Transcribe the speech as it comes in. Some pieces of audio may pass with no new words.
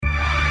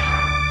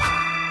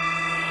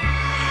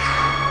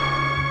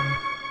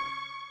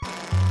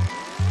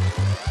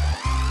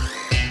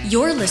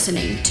You're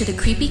listening to the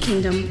Creepy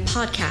Kingdom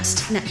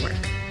Podcast Network,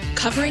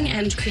 covering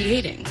and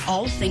creating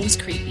all things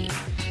creepy.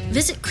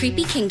 Visit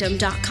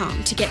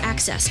creepykingdom.com to get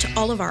access to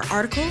all of our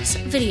articles,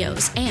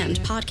 videos, and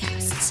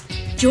podcasts.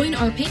 Join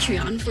our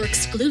Patreon for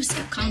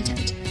exclusive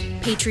content.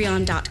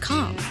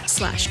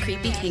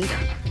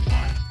 Patreon.com/creepykingdom.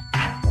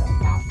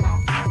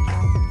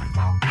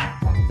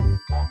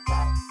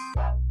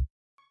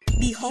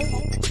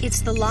 Behold,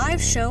 it's the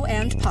live show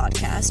and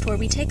podcast where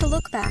we take a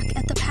look back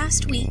at the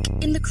past week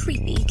in the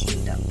Creepy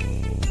Kingdom.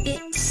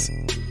 It's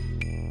the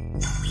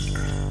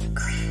Weekly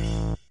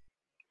Creepy.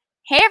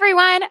 Hey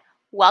everyone,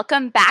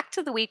 welcome back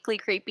to the Weekly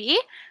Creepy.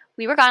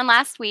 We were gone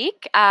last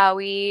week.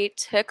 We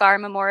took our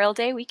Memorial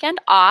Day weekend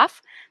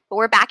off, but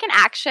we're back in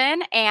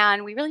action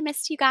and we really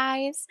missed you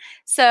guys.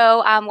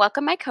 So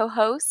welcome my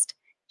co-host,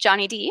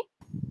 Johnny D.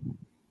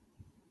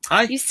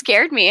 Hi. You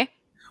scared me.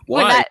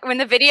 Why? When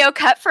the video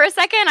cut for a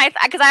second,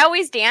 because I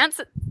always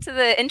dance to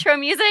the intro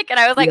music, and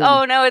I was like,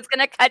 oh no, it's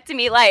gonna cut to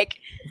me like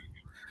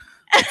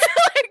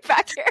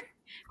back here.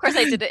 Of course,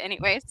 I did it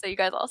anyway, so you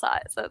guys all saw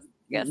it. So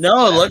yes.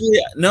 No, luckily,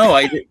 no,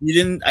 I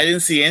didn't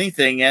see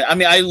anything. I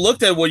mean, I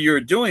looked at what you were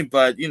doing,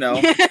 but you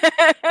know.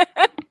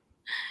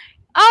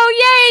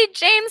 Oh yay!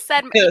 James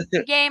said,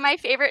 "Yay! My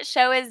favorite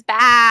show is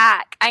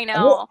back." I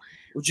know.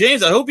 Well,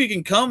 James, I hope you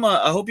can come.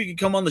 I hope you can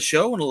come on the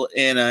show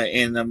and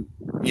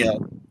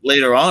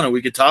later on, and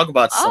we could talk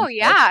about. Oh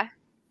yeah,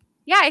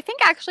 yeah. I think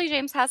actually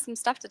James has some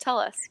stuff to tell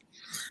us.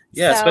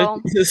 Yeah, so.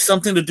 It's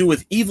something to do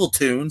with evil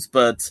tunes,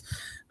 but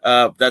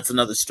that's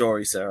another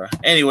story, Sarah.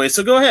 Anyway,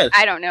 so go ahead.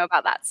 I don't know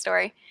about that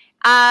story.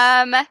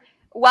 I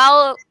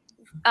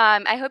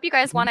hope you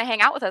guys want to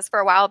hang out with us for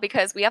a while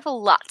because we have a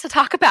lot to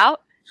talk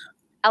about.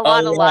 A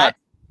lot.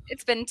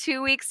 It's been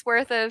 2 weeks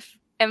worth of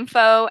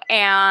info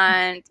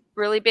and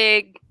really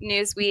big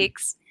news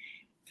weeks.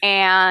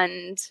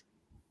 And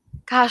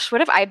gosh,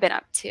 what have I been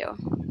up to?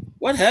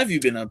 What have you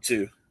been up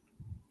to?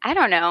 I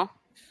don't know.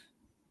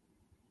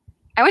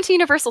 I went to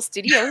Universal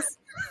Studios.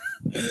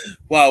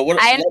 Wow.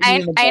 I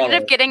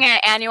ended up getting an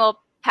annual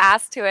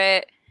pass to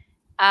it.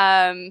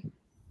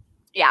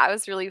 Yeah, it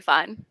was really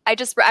fun. I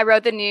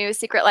rode the new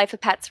Secret Life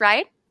of Pets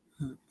ride.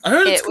 I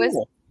heard it's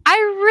cool. I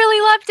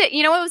really loved it.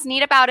 You know what was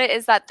neat about it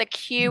is that the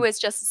queue is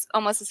just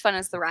almost as fun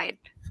as the ride.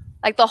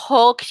 Like the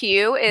whole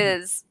queue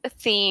is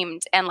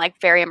themed and like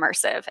very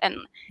immersive and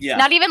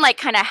not even like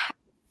kind of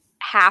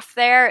half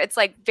there. It's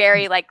like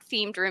very like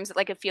themed rooms that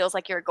like it feels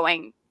like you're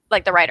going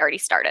like the ride already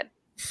started.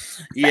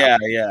 So, yeah.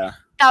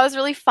 That was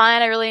really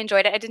fun. I really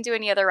enjoyed it. I didn't do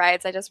any other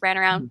rides. I just ran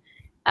around,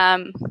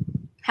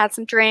 had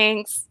some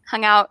drinks,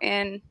 hung out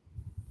in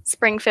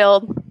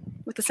Springfield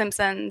with the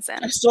Simpsons.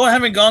 And I still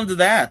haven't gone to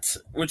that,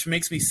 which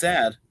makes me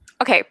sad.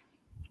 Okay,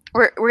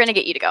 we're gonna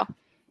get you to go.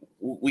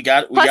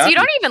 Plus, you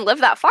don't even live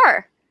that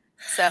far.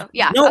 So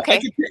yeah, no, okay.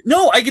 I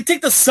could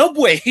take the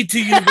subway to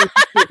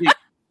University.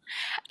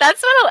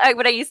 That's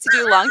what I used to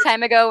do a long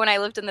time ago when I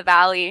lived in the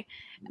Valley.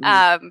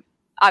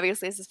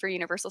 Obviously, this is for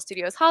Universal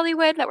Studios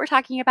Hollywood that we're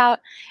talking about.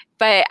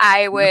 But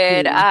I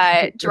would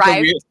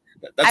drive.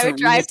 I would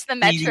drive to the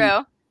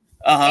metro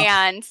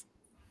and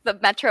the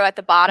metro at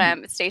the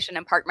bottom station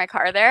and park my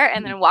car there,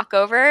 and then walk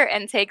over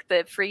and take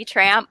the free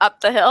tram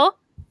up the hill,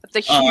 up the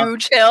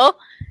huge hill,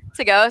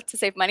 to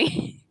save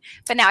money.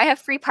 But now I have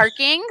free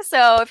parking,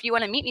 so if you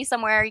want to meet me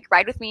somewhere, you can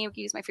ride with me. You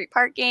can use my free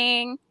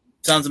parking.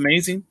 Sounds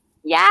amazing.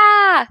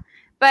 Yeah,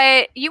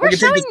 but you were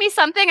showing me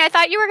something. I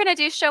thought you were going to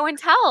do show and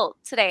tell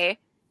today.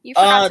 You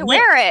forgot to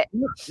wear it.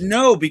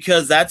 No,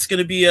 because that's going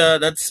to be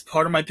that's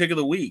part of my pick of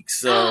the week.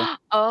 So.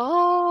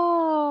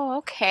 Oh,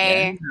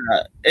 okay.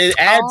 Yeah. It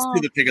adds to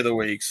the pick of the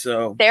week.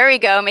 So there we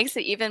go. Makes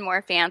it even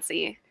more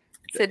fancy.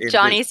 It's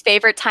Johnny's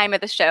favorite time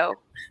of the show.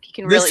 He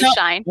can really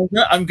shine.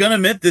 I'm gonna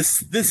admit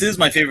this is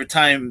my favorite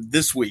time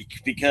this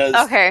week because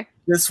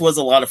this was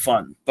a lot of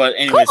fun. But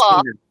anyways,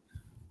 cool.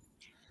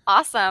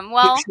 Awesome.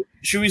 Well,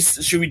 should we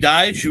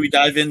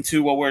dive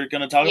into what we're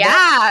gonna talk about?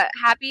 Yeah,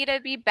 happy to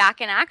be back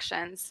in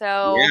action.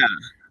 So yeah.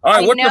 All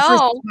right, what's the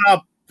first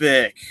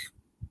topic?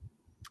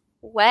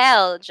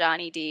 Well,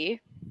 Johnny D,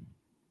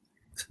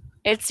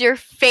 it's your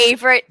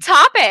favorite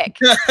topic.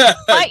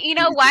 But you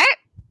know what?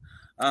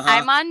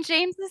 I'm on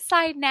James's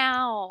side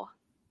now.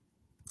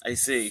 I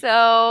see.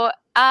 So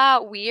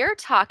we are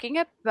talking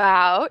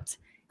about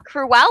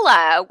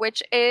Cruella,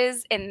 which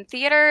is in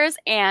theaters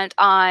and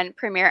on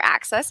Premiere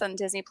Access on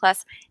Disney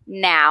Plus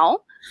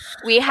now.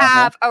 We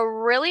have a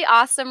really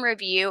awesome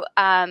review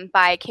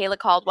by Kayla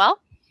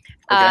Caldwell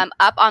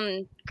up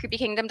on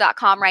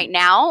creepykingdom.com right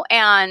now.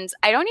 And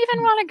I don't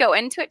even want to go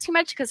into it too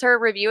much because her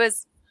review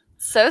is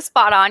so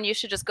spot on. You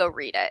should just go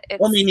read it.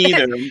 Well, me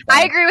neither.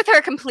 I agree with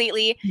her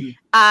completely.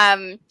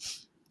 I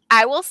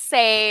will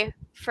say,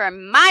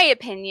 from my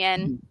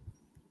opinion,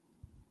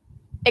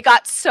 it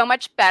got so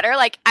much better.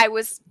 Like I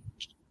wanted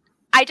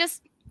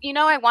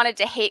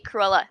to hate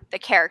Cruella, the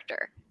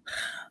character.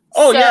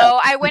 Oh, so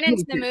I went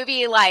into the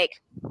movie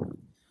like,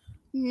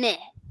 meh,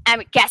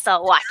 I guess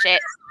I'll watch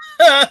it.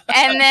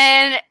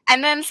 and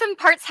then some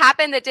parts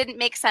happened that didn't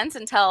make sense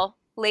until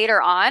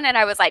later on. And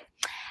I was like,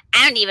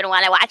 I don't even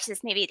want to watch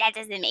this movie. That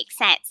doesn't make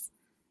sense.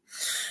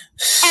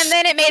 And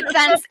then it made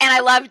sense, and I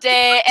loved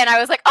it, and I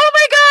was like, oh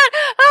my god!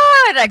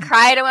 Oh, and I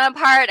cried at one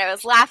part, and I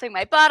was laughing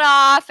my butt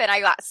off, and I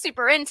got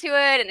super into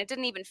it, and it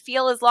didn't even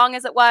feel as long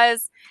as it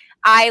was.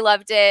 I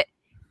loved it.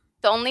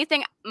 The only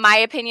thing, my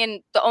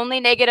opinion, the only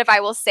negative I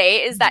will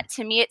say is that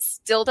to me it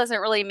still doesn't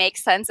really make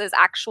sense as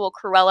actual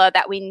Cruella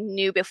that we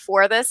knew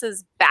before this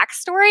is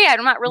backstory.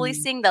 I'm not really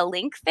seeing the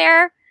link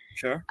there.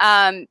 Sure.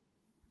 But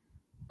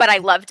I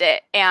loved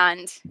it,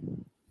 and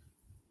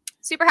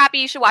super happy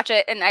you should watch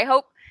it, and I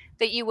hope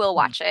that you will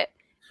watch it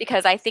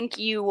because I think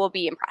you will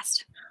be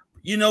impressed.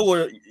 You know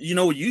what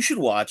you should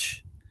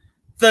watch?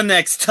 The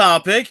next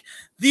topic,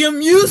 The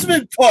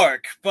Amusement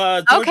Park.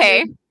 But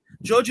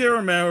George A.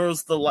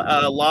 Romero's The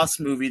Lost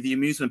movie, The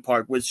Amusement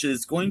Park, which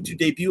is going to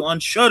debut on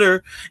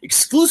Shudder,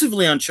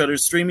 exclusively on Shudder,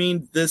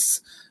 streaming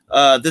this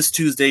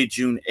Tuesday,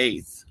 June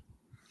 8th.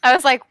 I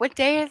was like, what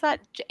day is that?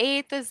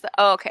 8th is the...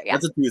 Oh, okay, yeah.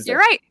 That's a Tuesday. You're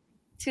right.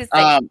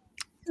 Tuesday.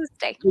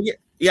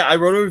 Yeah, I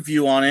wrote a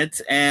review on it,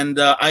 and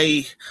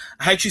I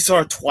actually saw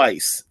it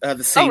twice.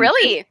 The same. Oh,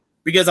 really? Day,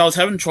 because I was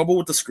having trouble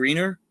with the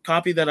screener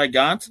copy that I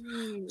got.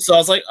 So I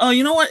was like, oh,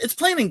 you know what? It's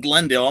playing in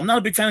Glendale. I'm not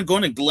a big fan of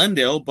going to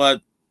Glendale,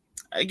 but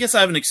I guess I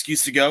have an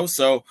excuse to go.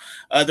 So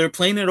they're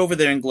playing it over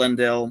there in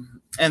Glendale.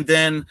 And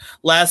then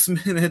last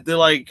minute, they're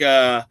like,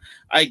 I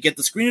get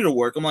the screener to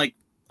work. I'm like,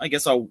 I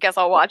guess I'll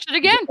watch it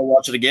again. I'll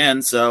watch it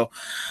again. So,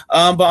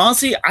 but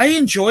honestly, I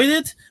enjoyed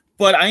it,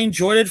 but I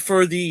enjoyed it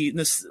for the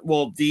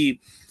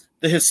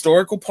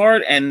historical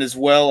part, and as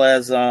well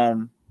as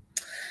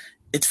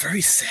it's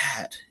very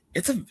sad.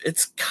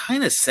 It's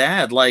kind of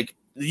sad. Like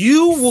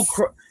you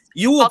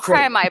will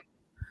cry my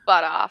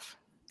butt off.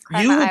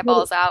 Cry my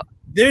eyeballs out.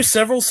 There's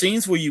several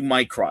scenes where you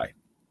might cry.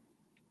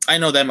 I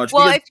know that much.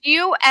 Well, if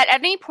you at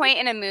any point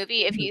in a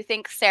movie, if you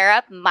think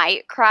Sarah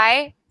might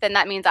cry, then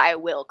that means I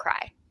will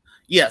cry.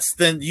 Yes,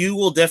 then you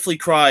will definitely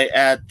cry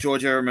at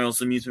George A.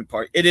 Romero's Amusement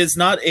Park. It is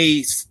not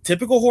a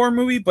typical horror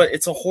movie, but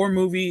it's a horror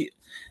movie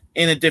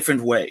in a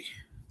different way.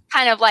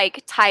 Kind of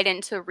like tied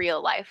into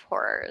real life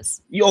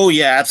horrors. Oh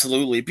yeah,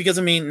 absolutely. Because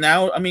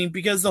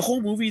because the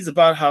whole movie is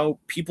about how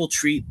people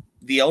treat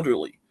the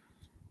elderly.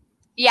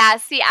 Yeah,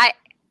 see,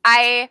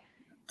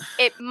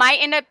 it might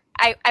end up,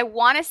 I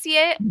want to see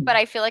it, but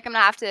I feel like I'm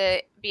going to have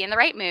to be in the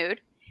right mood.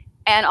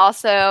 And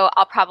also,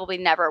 I'll probably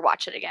never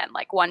watch it again.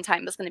 Like, one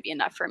time is going to be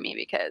enough for me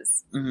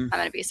because I'm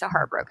going to be so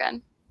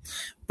heartbroken.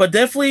 But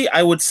definitely,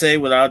 I would say,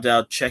 without a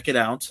doubt, check it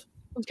out.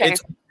 Okay.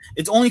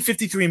 It's only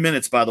 53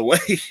 minutes, by the way.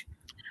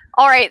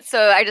 All right,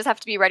 so I just have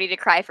to be ready to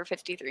cry for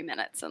 53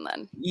 minutes, and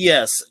then...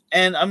 Yes,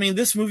 and I mean,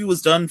 this movie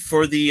was done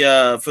for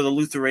the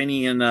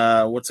Lithuanian,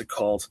 what's it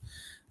called?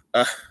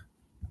 I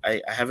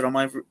have it on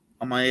my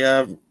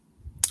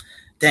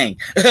dang,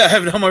 I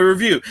have it on my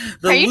review.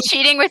 Are you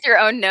cheating with your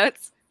own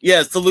notes?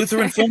 Yes, the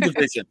Lutheran Film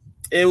Division.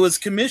 It was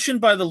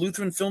commissioned by the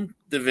Lutheran Film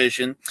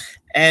Division,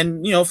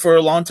 and for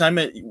a long time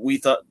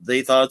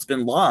they thought it's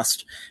been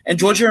lost. And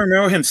George A.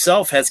 Romero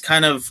himself has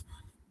kind of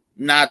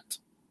not,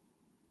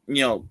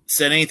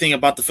 said anything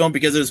about the film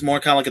because it was more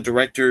kind of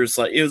like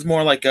it was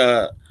more like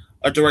a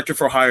director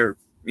for hire,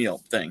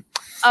 thing.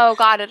 Oh,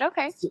 got it.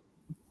 Okay.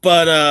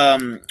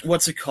 But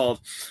what's it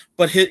called?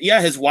 But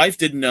his wife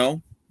didn't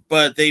know,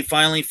 but they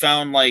finally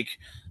found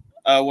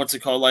what's it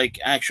called? Like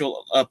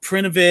actual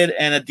print of it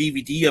and a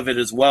DVD of it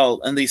as well,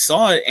 and they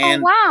saw it.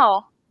 And oh,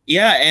 wow.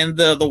 Yeah, and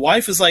the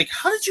wife is like,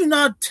 "How did you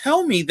not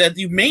tell me that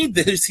you made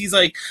this?" He's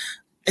like,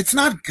 "It's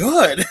not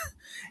good."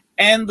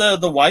 And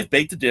the wife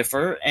begged to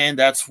differ, and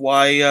that's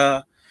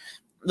why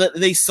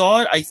they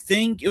saw it. I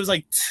think it was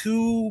like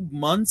 2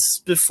 months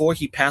before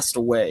he passed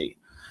away.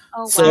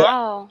 Oh,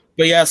 wow.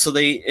 But yeah, so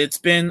it's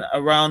been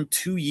around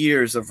 2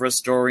 years of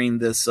restoring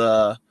this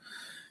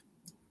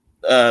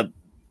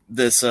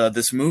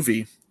this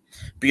movie,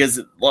 because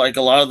like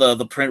a lot of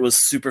the print was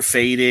super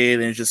faded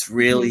and just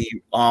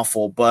really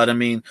awful. But I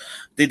mean,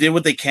 they did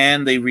what they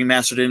can. They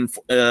remastered it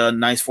in a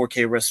nice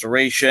 4K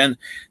restoration.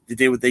 They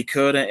did what they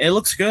could, and it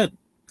looks good.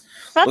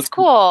 That's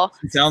cool.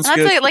 It sounds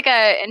good. That's like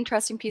an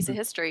interesting piece of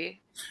history.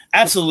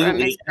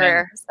 Absolutely.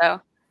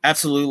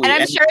 Absolutely.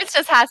 And I'm sure it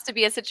just has to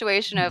be a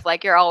situation of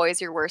like, you're always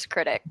your worst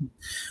critic.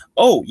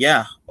 Oh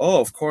yeah. Oh,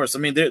 of course. I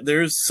mean,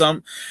 there's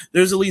at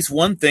least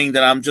one thing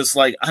that I'm just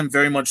like, I'm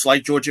very much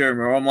like George A.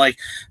 Romero. I'm like,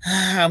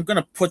 I'm going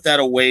to put that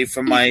away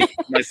from my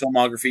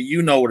filmography.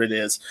 You know what it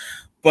is.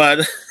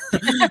 But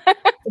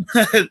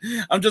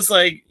I'm just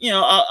like,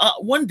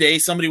 one day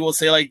somebody will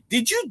say like,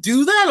 did you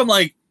do that? I'm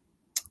like,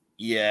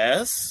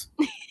 yes.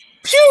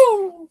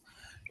 Pew!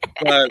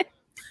 But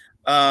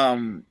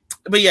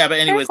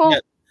anyways, cool. Yeah,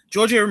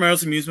 George A.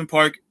 Romero's Amusement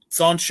Park. It's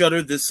on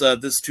Shudder this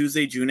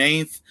Tuesday, June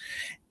 8th.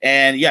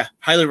 And yeah,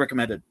 highly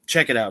recommended.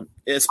 Check it out,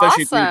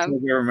 especially if you're a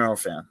George A. Romero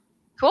fan.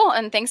 Cool,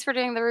 and thanks for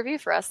doing the review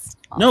for us.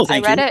 No,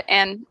 thank you. I read it,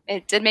 and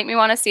it did make me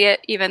want to see it,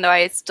 even though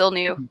I still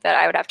knew that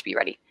I would have to be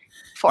ready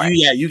for it.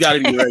 Yeah, you got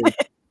to be ready.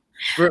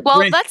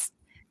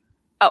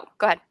 Oh,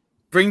 go ahead.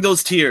 Bring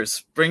those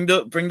tears. Bring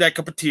that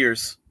cup of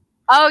tears.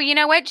 Oh, you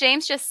know what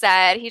James just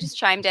said? He just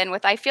chimed in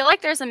with, I feel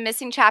like there's a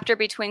missing chapter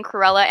between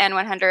Cruella and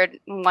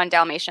 101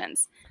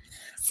 Dalmatians.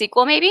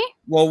 sequel, maybe?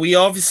 Well, we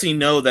obviously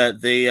know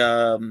that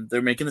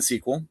they're making a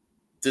sequel.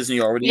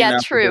 Disney already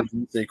announced true.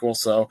 the sequel,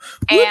 so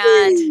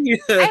And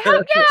I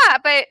hope,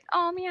 but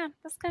oh man,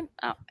 that's kind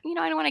of,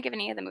 I don't want to give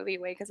any of the movie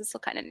away because it's still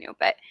kind of new,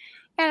 but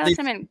yeah, that's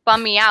gonna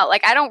bum me out.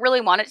 Like, I don't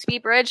really want it to be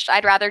bridged.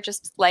 I'd rather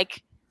just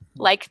like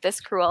this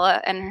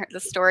Cruella and the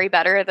story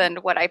better than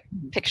what I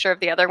picture of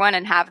the other one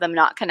and have them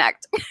not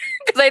connect,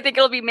 because I think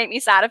it'll make me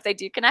sad if they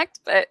do connect,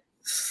 but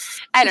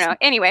I don't know.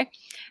 Anyway,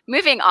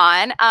 moving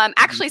on.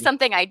 Actually,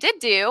 something I did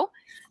do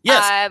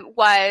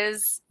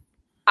was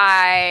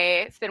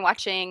I've been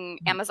watching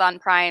Amazon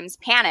Prime's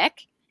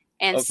Panic,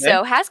 and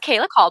so has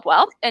Kayla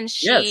Caldwell, and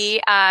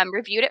she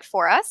reviewed it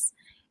for us,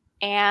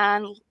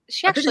 and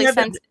she actually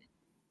sent.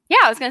 Yeah,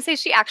 I was going to say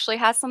she actually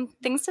has some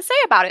things to say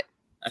about it.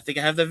 I think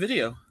I have that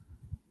video.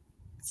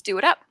 Let's do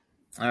it up.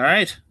 All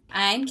right.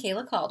 I'm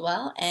Kayla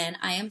Caldwell, and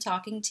I am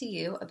talking to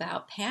you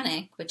about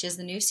Panic, which is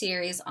the new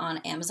series on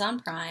Amazon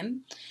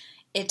Prime.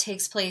 It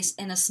takes place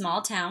in a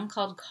small town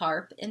called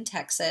Carp in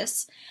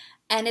Texas,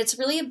 and it's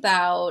really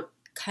about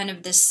kind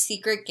of this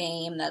secret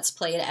game that's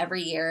played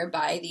every year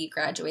by the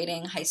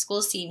graduating high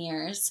school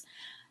seniors,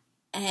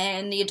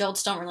 and the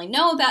adults don't really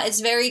know about it.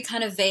 It's very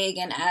kind of vague,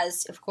 and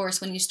as, of course,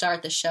 when you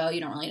start the show,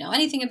 you don't really know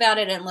anything about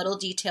it, and little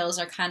details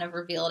are kind of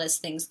revealed as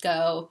things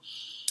go.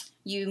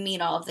 You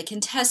meet all of the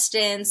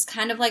contestants,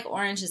 kind of like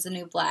Orange is the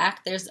New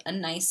Black. There's a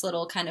nice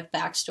little kind of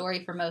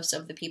backstory for most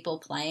of the people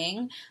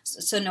playing,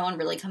 so no one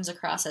really comes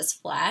across as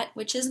flat,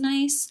 which is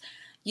nice.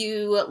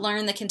 You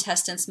learn the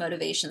contestants'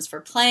 motivations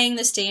for playing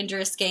this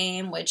dangerous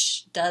game,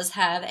 which does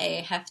have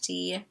a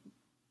hefty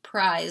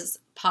prize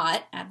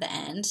pot at the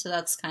end, so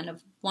that's kind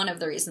of one of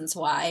the reasons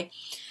why.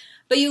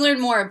 But you learn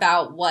more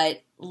about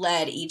what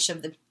led each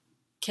of the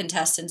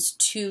contestants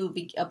to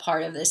be a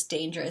part of this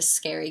dangerous,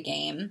 scary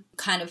game.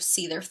 Kind of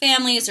see their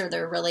families or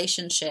their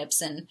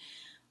relationships and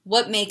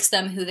what makes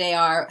them who they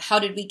are. How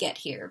did we get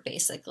here,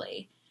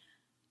 basically?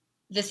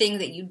 The thing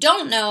that you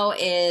don't know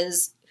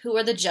is who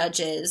are the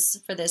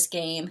judges for this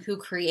game, who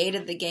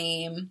created the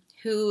game,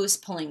 who's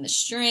pulling the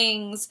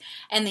strings.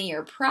 And the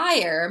year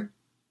prior,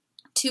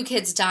 2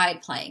 kids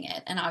died playing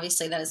it. And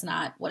obviously that is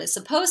not what is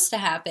supposed to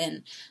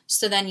happen.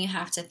 So then you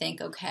have to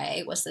think,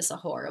 okay, was this a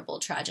horrible,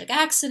 tragic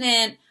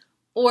accident?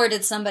 Or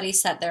did somebody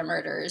set their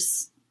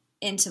murders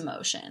into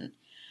motion?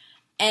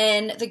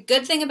 And the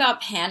good thing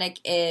about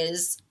Panic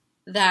is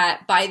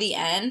that by the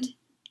end,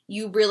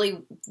 you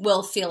really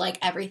will feel like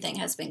everything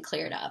has been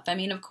cleared up. I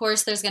mean, of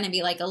course, there's going to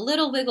be like a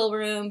little wiggle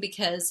room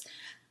because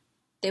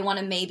they want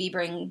to maybe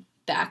bring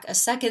back a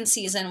second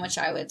season, which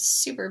I would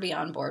super be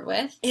on board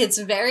with. It's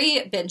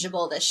very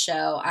bingeable, this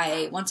show.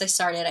 Once I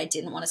started, I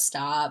didn't want to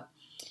stop.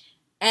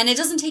 And it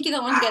doesn't take you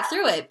that long to get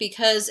through it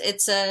because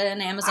it's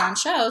an Amazon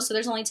show, so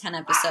there's only 10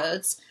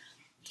 episodes.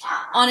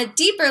 On a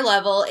deeper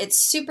level, it's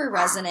super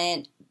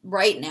resonant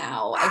right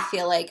now, I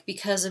feel like,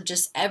 because of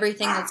just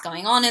everything that's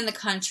going on in the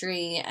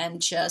country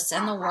and just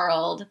in the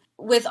world.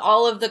 With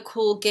all of the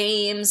cool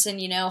games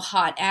and,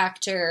 hot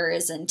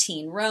actors and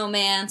teen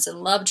romance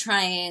and love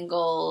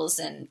triangles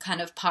and kind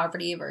of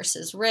poverty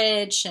versus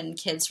rich and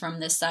kids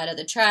from this side of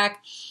the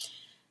track.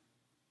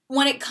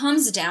 When it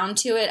comes down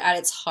to it at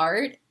its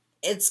heart,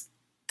 it's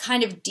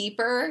kind of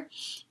deeper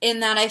in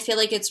that I feel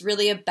like it's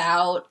really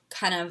about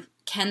kind of,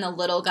 can the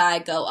little guy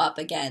go up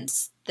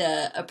against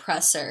the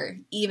oppressor,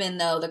 even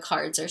though the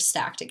cards are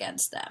stacked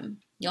against them?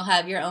 You'll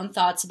have your own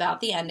thoughts about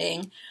the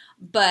ending,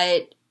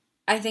 but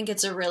I think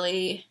it's a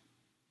really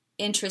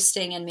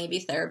interesting and maybe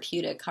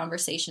therapeutic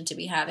conversation to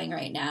be having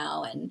right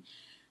now. And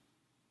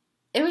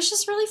it was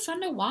just really fun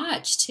to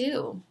watch,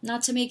 too.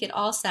 Not to make it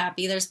all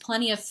sappy. There's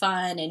plenty of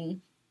fun and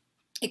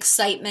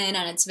excitement,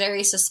 and it's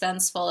very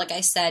suspenseful. Like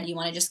I said, you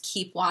want to just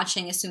keep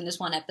watching as soon as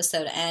one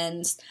episode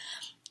ends.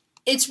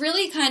 It's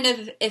really kind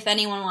of, if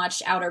anyone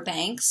watched Outer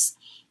Banks,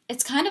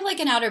 it's kind of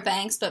like an Outer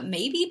Banks, but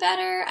maybe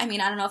better. I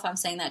mean, I don't know if I'm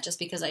saying that just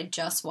because I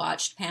just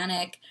watched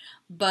Panic,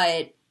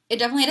 but it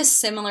definitely had a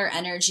similar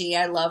energy.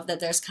 I love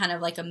that there's kind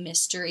of like a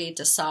mystery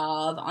to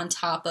solve on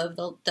top of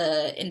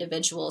the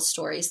individual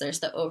stories. There's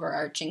the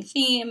overarching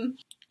theme.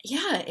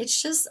 Yeah,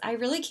 it's just, I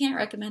really can't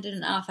recommend it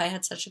enough. I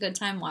had such a good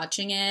time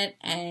watching it,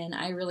 and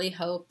I really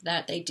hope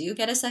that they do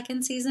get a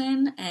second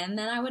season, and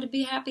then I would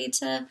be happy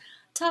to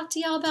talk to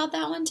y'all about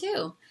that one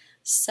too.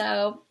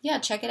 So, yeah,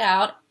 check it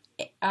out.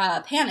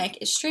 Panic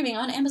is streaming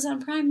on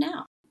Amazon Prime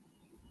now.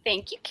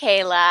 Thank you,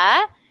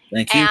 Kayla.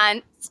 Thank you.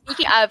 And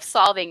speaking of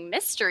solving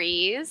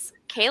mysteries,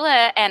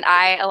 Kayla and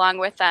I, along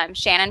with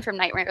Shannon from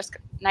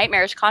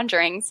Nightmarish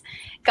Conjurings,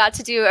 got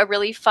to do a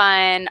really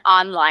fun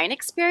online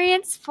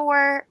experience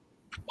for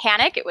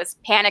Panic. It was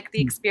Panic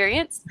the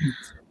Experience,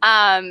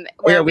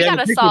 where we got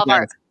to solve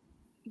our.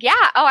 Yeah.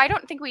 Oh, I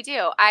don't think we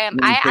do.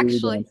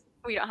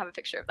 We don't have a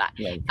picture of that.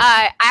 Yeah.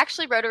 I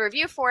actually wrote a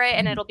review for it,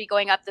 and it'll be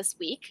going up this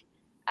week.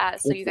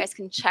 So you guys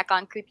can check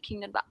on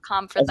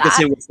creepykingdom.com for that. I was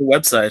going to say,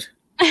 what's the website?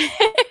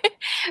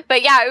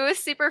 But yeah, it was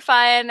super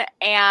fun,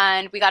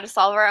 and we got to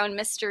solve our own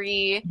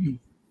mystery.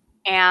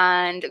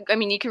 And I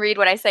mean, you can read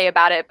what I say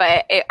about it,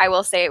 but I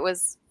will say it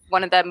was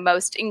one of the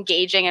most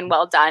engaging and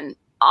well done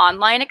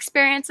online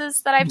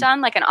experiences that I've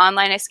done, like an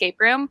online escape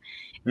room.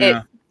 Yeah.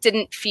 It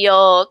didn't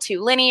feel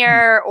too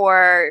linear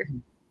or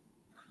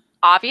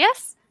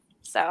obvious.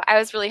 So I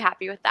was really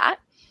happy with that.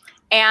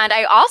 And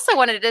I also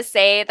wanted to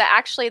say that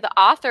actually the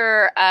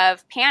author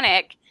of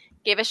Panic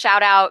gave a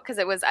shout out, because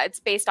it's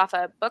based off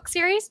a book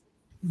series,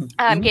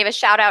 gave a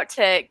shout out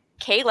to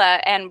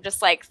Kayla and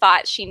just like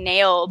thought she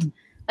nailed,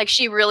 like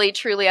she really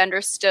truly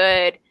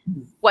understood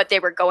what they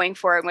were going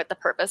for and what the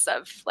purpose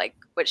of like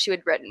what she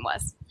had written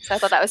was. So I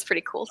thought that was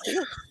pretty cool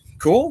too.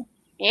 Cool.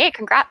 Yay,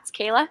 congrats,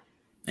 Kayla.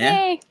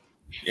 Yeah. Yay.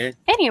 Yeah.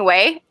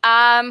 Anyway,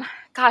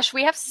 gosh,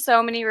 we have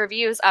so many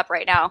reviews up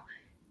right now.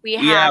 We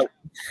have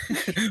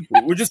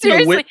we're just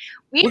gonna seriously,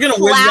 we're gonna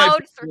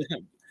plowed through.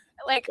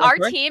 Like That's our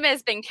right. team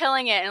has been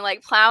killing it and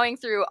like plowing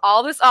through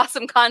all this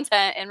awesome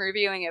content and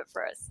reviewing it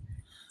for us.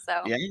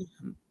 So Yeah.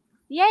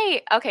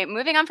 yay. Okay,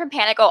 moving on from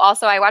Panic. Oh,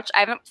 also I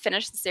haven't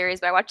finished the series,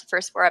 but I watched the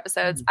first 4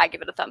 episodes. I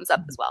give it a thumbs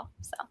up as well.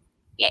 So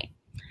yay.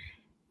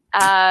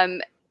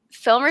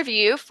 Film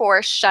review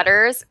for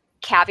Shudder's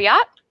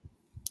Caveat.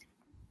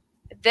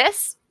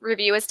 This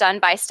review is done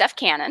by Steph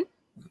Cannon.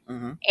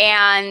 Mm-hmm.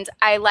 And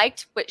I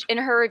liked what in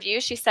her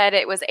review she said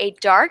it was a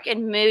dark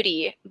and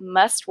moody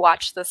must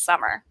watch this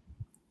summer.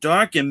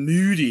 Dark and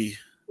moody.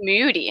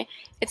 Moody.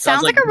 It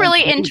Sounds sounds like like a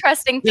really one-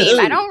 interesting theme.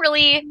 I don't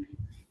really.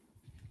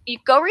 You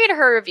go read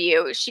her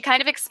review. She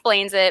kind of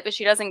explains it, but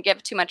she doesn't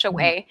give too much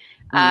away.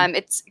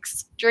 It's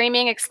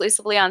streaming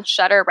exclusively on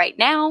Shudder right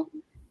now.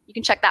 You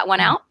can check that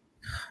one out.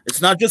 It's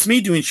not just me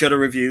doing Shudder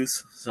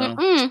reviews. So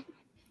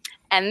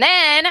And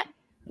then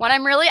what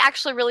I'm really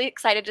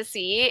excited to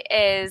see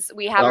is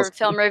we have a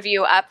film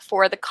review up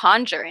for The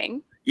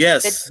Conjuring.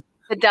 yes.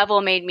 The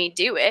Devil Made Me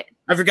Do It.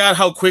 I forgot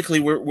how quickly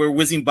we're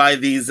whizzing by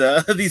these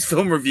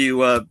film review.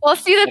 Well,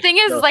 see, the thing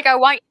is, like, I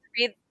want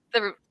you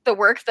to read the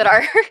work that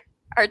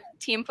our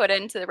team put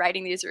into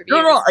writing these reviews.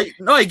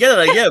 I get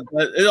it,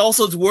 but it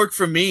also is work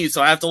for me,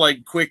 so I have to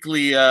like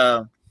quickly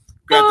grab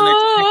the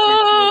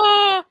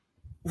next.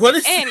 What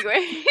is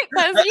Anyway,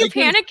 because you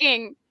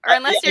panicking, or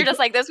unless you're just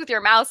like this with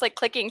your mouse, like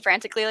clicking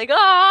frantically, like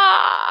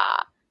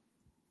ah.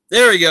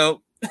 There we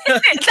go.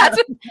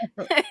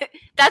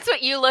 That's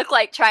what you look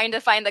like trying to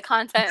find the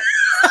content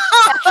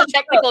as a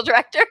technical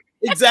director.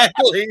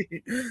 Exactly.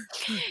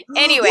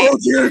 Anyway, oh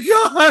dear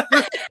God.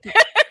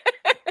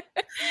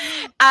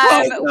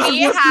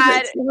 we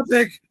had.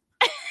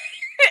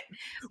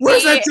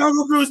 Where's that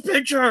Jungle Cruise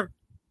picture?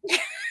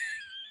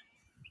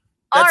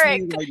 All That's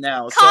right, me right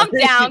now. calm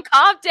Sorry.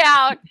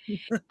 down.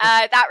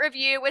 That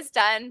review was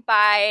done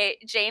by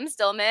James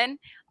Dillman,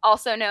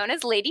 also known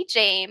as Lady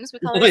James. We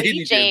call her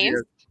Lady James.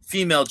 Yeah.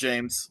 Female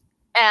James.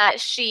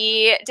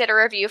 She did a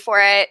review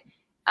for it.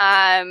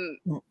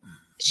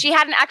 She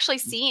hadn't actually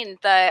seen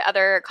the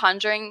other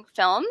Conjuring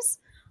films,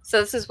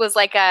 so this was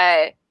like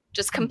a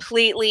just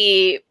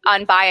completely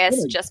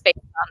unbiased, just based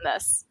on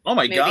this. Oh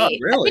my God,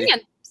 really?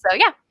 Opinion. So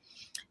yeah,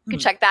 you can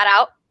check that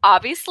out.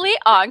 Obviously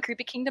on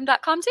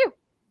creepykingdom.com too.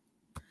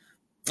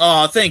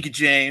 Oh, thank you,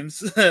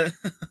 James.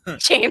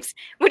 James,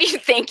 what do you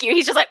think?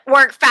 He's just like,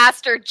 work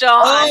faster,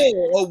 John.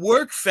 Oh,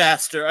 work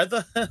faster. I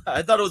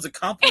thought it was a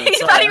compliment.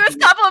 He thought he was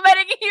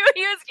complimenting you.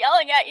 He was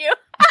yelling at you.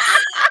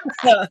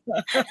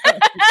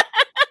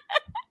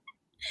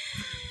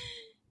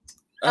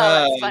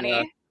 Oh, that's funny.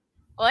 Yeah.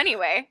 Well,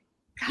 anyway.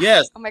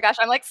 Yes. Oh my gosh,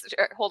 I'm like,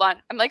 hold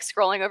on. I'm like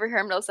scrolling over here.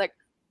 I'm just like,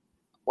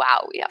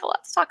 wow, we have a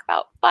lot to talk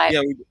about. But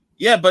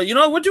yeah, but you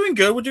know, we're doing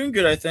good. We're doing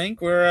good. I think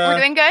we're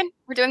doing good.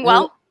 We're doing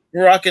well.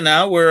 We're rocking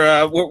out.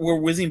 We're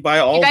whizzing by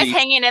all. You guys these.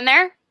 hanging in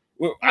there?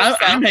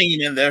 I'm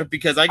hanging in there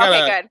because I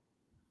gotta. Okay, good.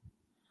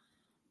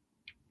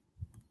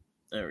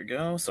 There we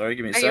go. Sorry,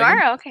 give me a Oh, second. you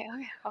are? Okay.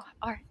 Oh,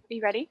 all right. Are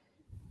you ready?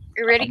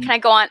 Are you ready? Can I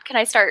go on? Can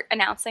I start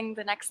announcing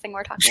the next thing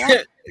we're talking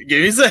about?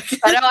 Give me a second.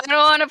 I don't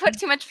want to put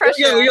too much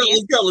pressure on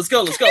you. Let's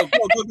go.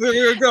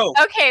 Go.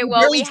 Okay,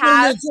 well, we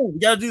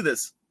gotta do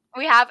this.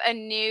 We have a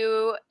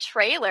new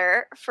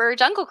trailer for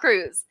Jungle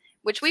Cruise,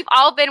 which we've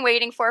all been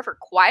waiting for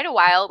quite a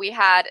while. We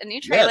had a new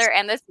trailer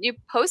and this new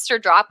poster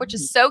drop, which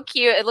is so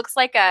cute. It looks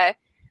like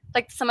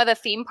some of the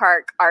theme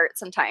park art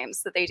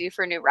sometimes that they do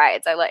for new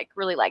rides. I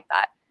really like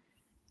that.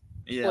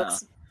 Yeah. It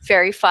looks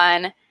very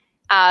fun.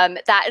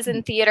 That is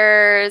in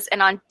theaters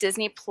and on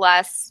Disney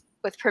Plus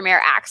with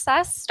Premiere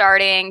Access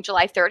starting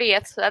July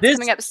 30th. So that's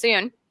coming up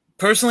soon.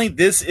 Personally,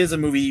 this is a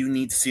movie you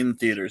need to see in the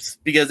theaters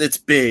because it's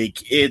big.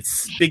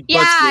 It's big.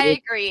 Yeah, I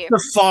agree.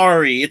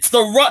 Safari. It's the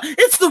Rock.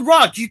 It's the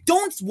Rock. You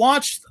don't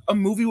watch a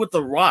movie with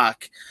the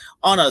Rock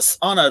on a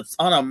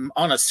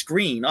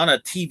screen, on a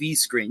TV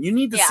screen. You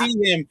need to see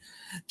him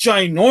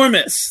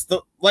ginormous,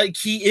 like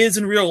he is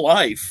in real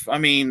life. I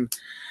mean,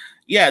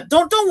 yeah.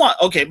 Don't want.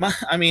 Okay,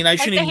 I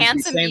shouldn't even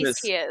be saying this.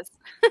 He is.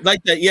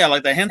 Like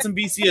the handsome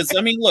beast he is.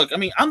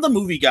 I'm the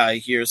movie guy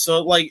here,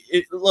 so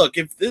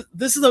if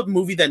this is a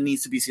movie that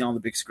needs to be seen on the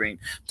big screen,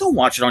 don't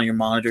watch it on your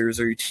monitors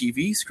or your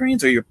TV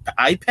screens or your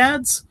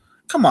iPads.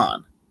 Come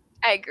on.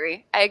 I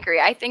agree.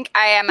 I think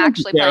I am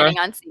actually planning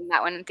on seeing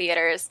that one in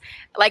theaters.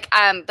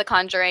 The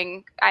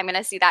Conjuring, I'm going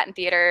to see that in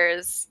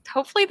theaters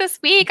hopefully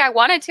this week. I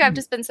wanted to. I've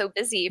just been so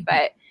busy,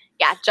 but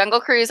yeah, Jungle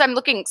Cruise. I'm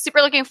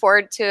super looking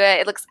forward to it.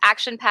 It looks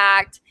action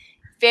packed,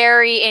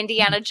 very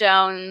Indiana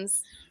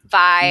Jones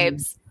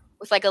vibes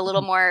with like a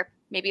little more,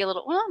 maybe a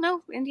little. Well,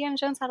 no, Indiana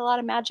Jones had a lot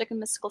of magic and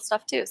mystical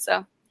stuff too.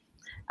 So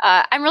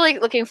I'm really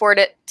looking forward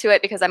to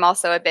it because I'm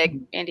also a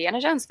big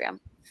Indiana Jones fan,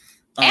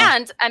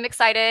 and I'm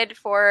excited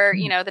for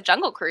the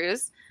Jungle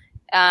Cruise,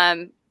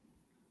 like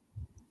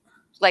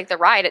the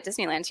ride at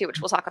Disneyland too,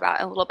 which we'll talk about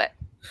in a little bit.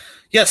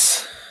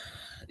 Yes.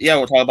 Yeah,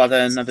 we'll talk about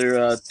that in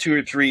another 2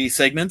 or 3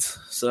 segments.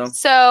 So,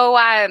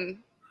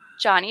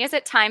 Johnny, is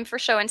it time for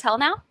show and tell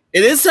now?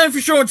 It is time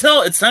for show and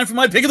tell. It's time for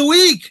my pick of the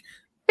week.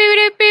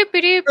 Boop, boop,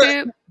 boop,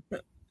 boop,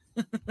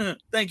 boop.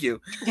 Thank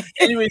you.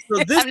 Anyway,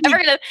 so this I'm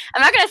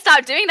not gonna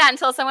stop doing that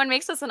until someone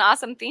makes us an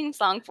awesome theme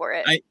song for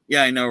it.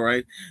 I know,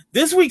 right?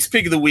 This week's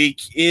pick of the week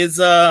is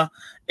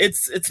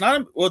it's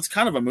not it's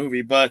kind of a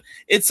movie, but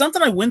it's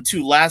something I went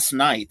to last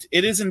night.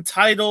 It is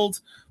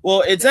entitled.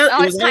 Well, it's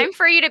time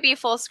for you to be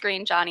full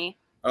screen, Johnny.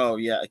 Oh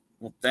yeah.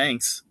 Well,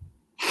 thanks.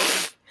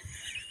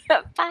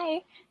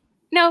 Bye.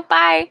 No,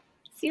 bye.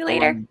 See you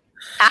later.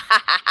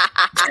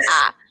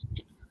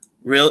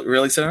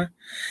 Really, Sarah?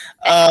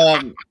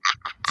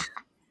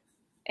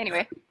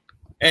 Anyway,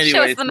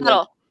 show us the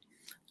middle.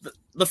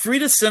 The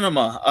Frida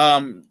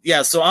Cinema.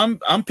 Yeah. So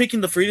I'm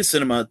picking the Frida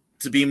Cinema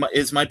to be my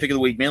pick of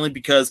the week, mainly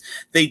because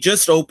they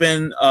just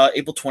opened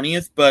April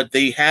 20th, but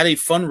they had a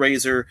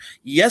fundraiser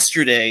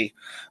yesterday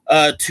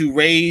to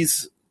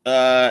raise.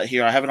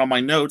 Here, I have it on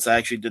my notes. I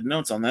actually did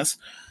notes on this.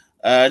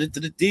 Wow,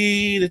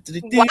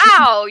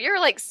 you're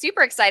like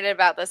super excited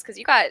about this because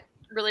you got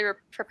really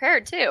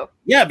prepared too.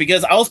 Yeah,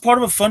 because I was part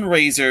of a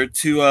fundraiser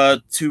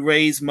to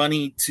raise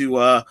money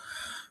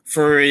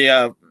for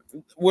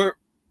where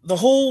the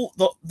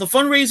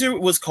fundraiser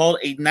was called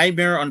A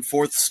Nightmare on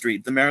 4th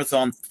Street, the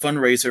marathon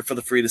fundraiser for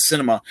the Frida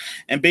Cinema,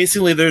 and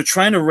basically they're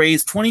trying to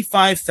raise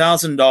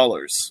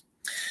 $25,000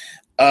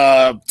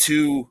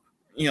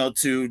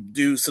 to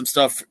do some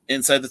stuff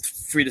inside the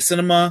Frida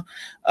Cinema,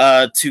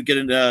 to get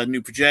a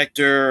new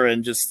projector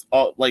and just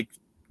all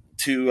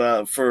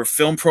for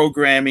film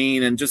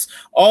programming and just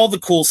all the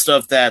cool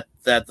stuff that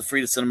the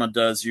Frida Cinema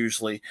does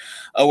usually.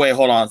 Oh wait,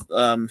 hold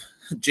on.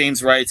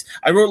 James writes,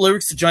 I wrote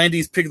lyrics to Johnny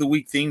D's Pick of the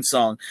Week theme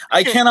song.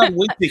 I cannot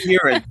wait to hear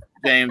it,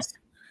 James.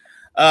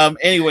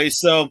 Anyway,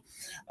 so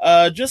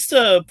just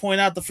to point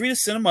out, the Frida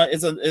Cinema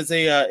is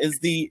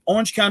the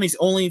Orange County's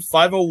only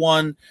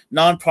 501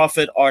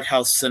 nonprofit art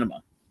house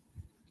cinema.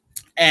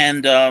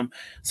 And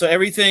so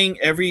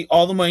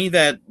all the money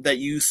that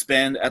you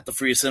spend at the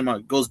Frida Cinema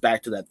goes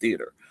back to that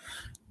theater.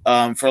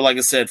 For, like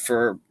I said,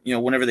 for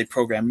whenever they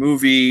program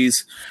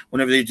movies,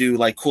 whenever they do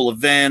like cool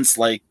events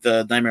like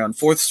the Nightmare on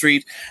 4th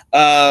Street.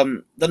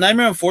 The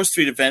Nightmare on 4th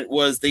Street event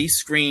was they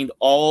screened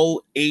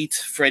all 8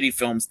 Freddy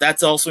films.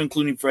 That's also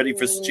including Freddy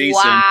vs.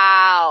 Jason.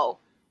 Wow.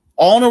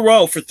 All in a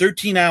row for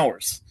 13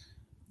 hours.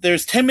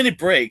 There's 10-minute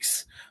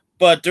breaks,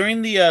 but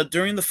during the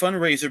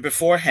fundraiser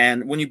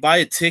beforehand, when you buy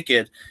a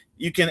ticket,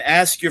 you can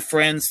ask your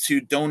friends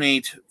to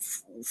donate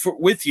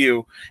with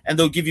you, and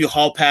they'll give you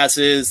hall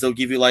passes. They'll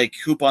give you like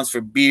coupons for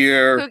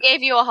beer. Who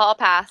gave you a hall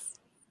pass?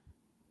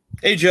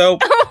 Hey, Joe.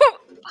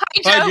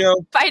 Hi,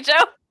 Joe. Bye,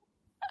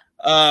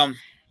 Joe.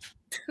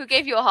 Who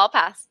gave you a hall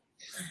pass?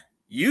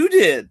 You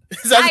did. I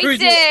did. Is that the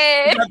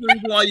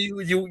reason why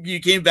you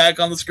came back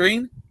on the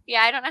screen?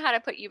 Yeah, I don't know how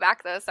to put you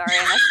back though. Sorry,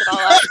 I messed it all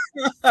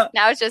up.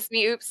 Now it's just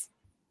me. Oops.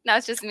 Now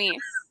it's just me.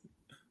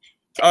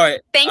 All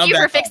right. Thank you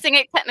for fixing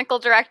it, technical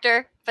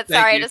director. But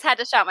sorry, I just had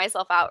to shout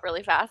myself out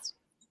really fast.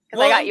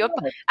 Because I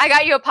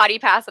got you a potty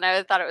pass, and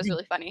I thought it was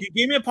really funny. You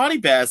gave me a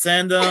potty pass,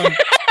 and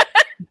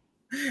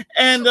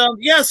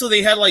yeah, so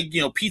they had like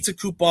pizza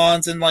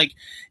coupons, and like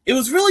it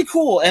was really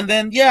cool. And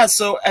then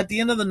so at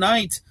the end of the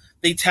night,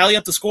 they tally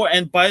up the score,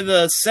 and by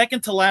the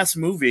second to last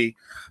movie,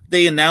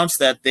 they announced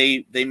that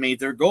they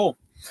made their goal.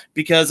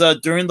 Because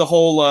during the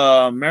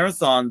whole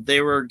marathon,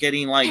 they were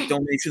getting like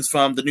donations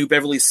from the New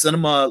Beverly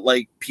Cinema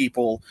like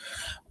people.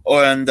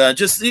 And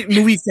just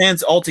movie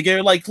fans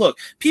altogether. Like, look,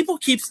 people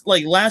keep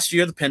like last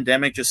year the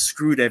pandemic just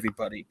screwed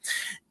everybody,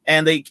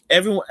 and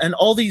everyone and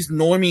all these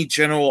normie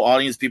general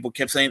audience people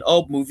kept saying,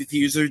 "Oh, movie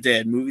theaters are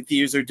dead. Movie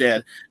theaters are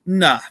dead."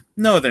 Nah,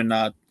 no, they're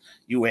not.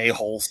 You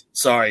a-holes.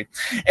 Sorry.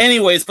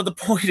 Anyways, but the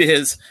point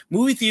is,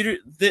 movie theater.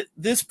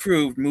 This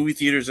proved movie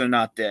theaters are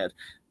not dead.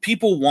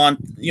 People want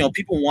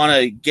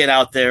to get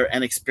out there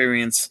and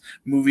experience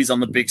movies on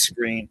the big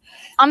screen.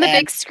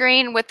 Big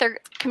screen with their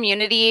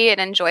community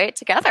and enjoy it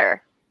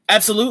together.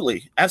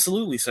 Absolutely,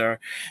 sir.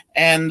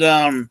 And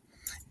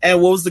what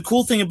was the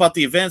cool thing about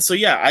the event? So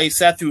yeah, I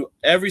sat through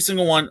every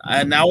single one.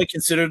 And now I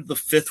considered the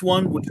 5th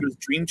one, which was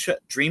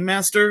Dream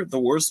Master, the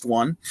worst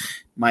one, in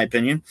my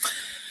opinion.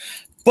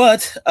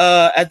 But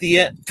at the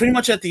end, pretty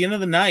much at the end of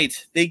the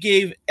night, they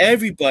gave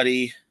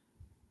everybody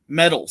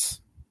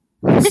medals.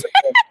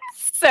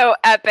 So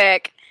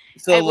epic.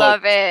 So I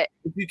love it.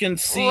 If you can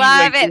see,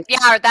 love it.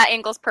 Yeah, that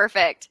angle's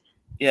perfect.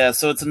 Yeah,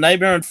 so it's a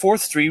Nightmare on 4th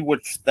Street,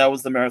 which that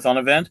was the marathon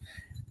event.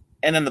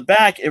 And in the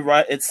back,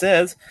 it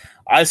says,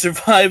 I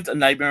survived a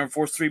Nightmare on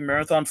 4th Street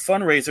marathon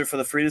fundraiser for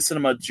the Frida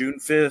Cinema June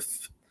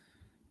 5th,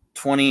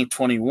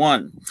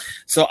 2021.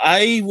 So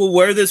I will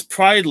wear this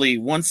proudly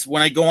when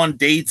I go on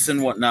dates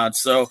and whatnot.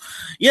 So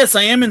yes,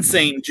 I am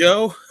insane,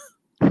 Joe.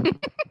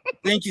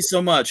 Thank you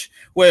so much.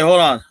 Wait,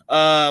 hold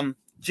on.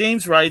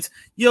 James writes,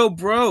 yo,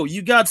 bro,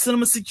 you got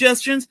cinema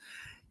suggestions?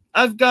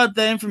 I've got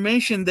the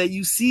information that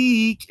you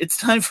seek. It's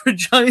time for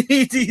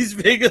Johnny D's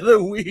Pick of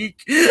the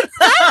Week. That's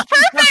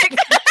perfect.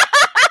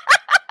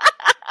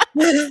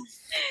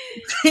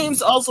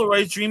 James also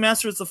writes, Dream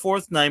Master is the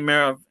fourth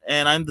nightmare,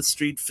 and I'm the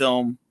street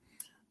film.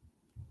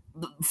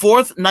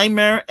 Fourth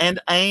nightmare, and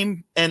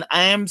I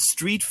am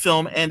street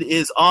film, and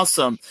is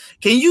awesome.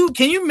 Can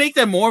you make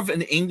that more of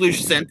an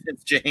English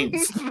sentence,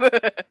 James?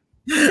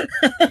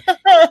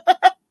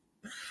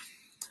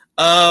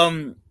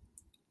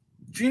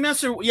 Dream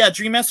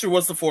Master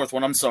was the fourth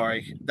one. I'm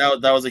sorry,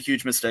 that was a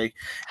huge mistake.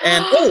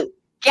 And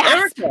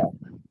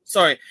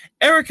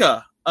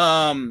Erica,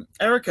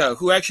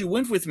 who actually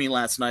went with me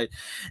last night,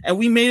 and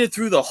we made it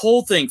through the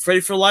whole thing. Freddy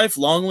for Life,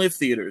 long live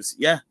theaters.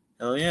 Yeah,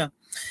 hell yeah.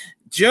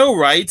 Joe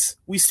writes,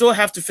 we still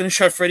have to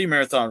finish our Freddy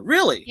marathon.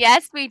 Really?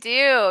 Yes, we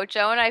do.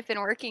 Joe and I have been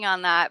working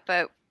on that,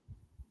 but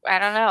I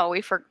don't know.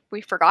 We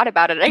forgot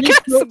about it, I guess.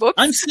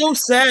 I'm so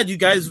sad you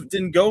guys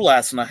didn't go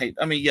last night.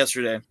 I mean,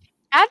 yesterday.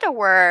 I had to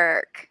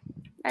work.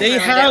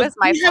 It was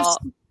my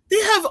fault. They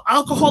have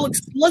alcoholic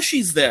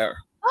slushies there.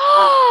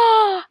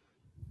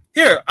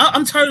 Here,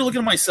 I'm tired of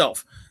looking at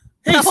myself.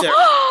 Hey, Sarah.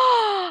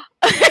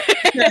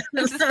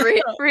 Just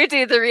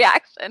redo the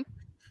reaction.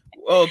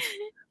 Well,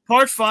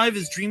 part 5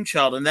 is Dream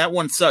Child, and that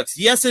one sucks.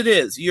 Yes, it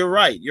is. You're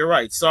right.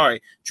 Sorry.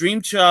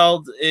 Dream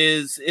Child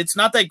it's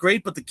not that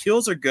great, but the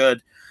kills are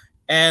good.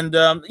 And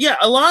a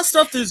lot of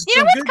stuff. There's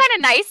what's kind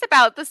of nice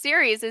about the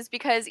series is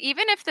because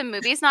even if the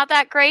movie's not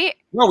that great,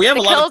 we have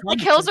the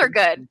kills are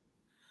good.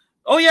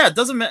 Oh yeah, it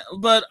doesn't matter.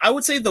 But I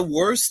would say the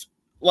worst,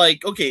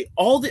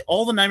 all the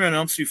Nightmare on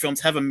Elm Street films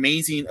have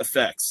amazing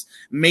effects,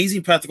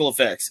 amazing practical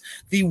effects.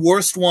 The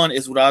worst one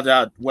is without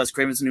doubt Wes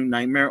Craven's New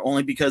Nightmare,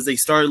 only because they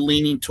started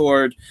leaning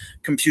toward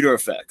computer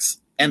effects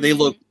and they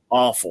look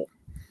awful.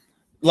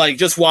 Like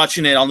just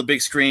watching it on the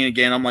big screen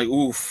again, I'm like,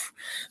 oof.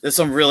 There's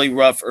some really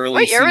rough early.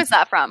 What year was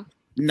that from?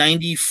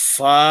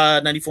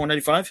 94,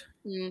 95.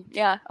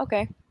 Yeah.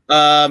 Okay.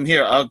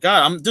 Here. Oh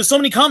God, there's so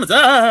many comments.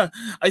 I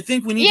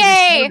think we need to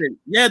restart it.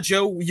 Yeah,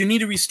 Joe, you need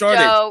to restart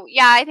it.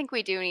 Yeah, I think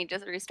we do need to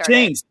restart it.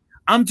 James,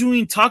 I'm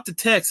doing talk to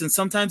text, and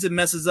sometimes it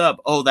messes up.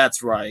 Oh,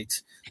 that's right.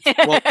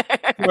 Well,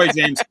 sorry,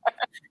 James.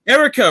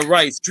 Erica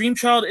writes, Dream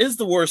Child is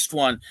the worst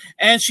one,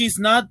 and she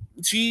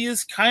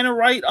is kind of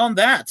right on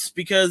that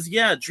because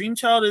Dream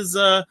Child is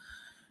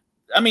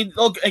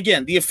look,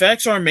 again, the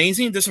effects are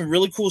amazing. There's some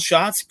really cool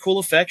shots, cool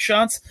effect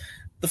shots.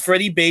 The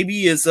Freddy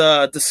baby is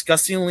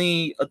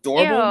disgustingly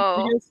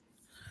adorable. Ew.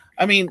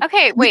 I mean,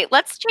 okay, wait.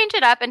 Let's change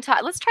it up and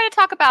let's try to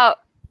talk about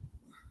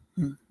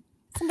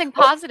something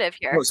positive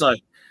here. Oh,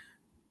 sorry,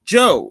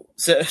 Joe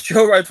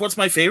writes, "What's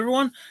my favorite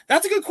one?"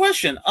 That's a good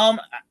question.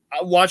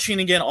 Watching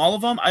again all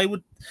of them, I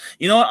would.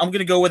 You know what? I'm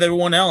gonna go with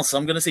everyone else.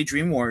 I'm gonna say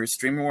Dream Warriors.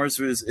 Dream Warriors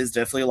is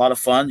definitely a lot of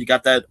fun. You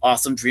got that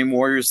awesome Dream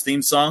Warriors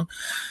theme song.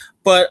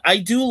 But I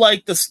do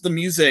like the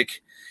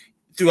music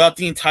throughout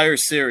the entire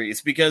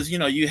series because,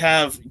 you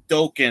have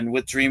Dokken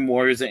with Dream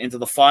Warriors and Into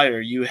the Fire.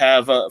 You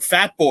have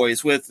Fat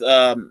Boys with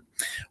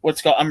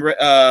what's called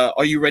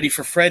Are You Ready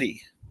for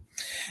Freddy?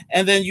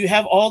 And then you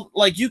have all,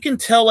 you can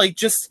tell,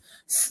 just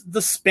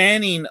the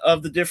spanning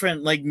of the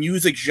different,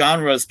 music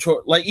genres.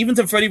 Even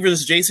to Freddy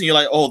vs. Jason, you're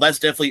like, oh, that's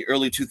definitely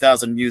early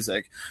 2000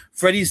 music.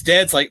 Freddy's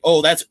Dead's like,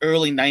 oh, that's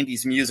early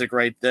 90s music,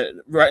 right?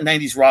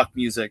 90s rock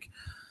music.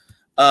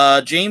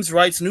 James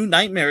writes, New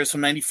Nightmares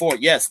from 94.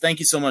 Yes, thank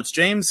you so much,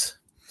 James.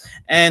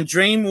 And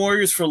Dream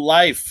Warriors for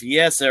Life.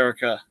 Yes,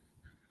 Erica.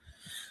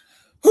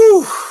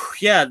 Whew.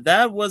 Yeah,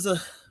 that was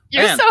a...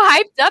 You're so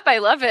hyped up. I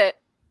love it.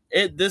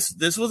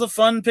 This was a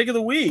fun pick of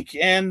the week.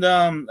 And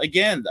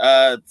again,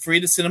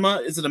 Frida Cinema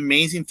is an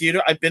amazing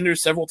theater. I've been there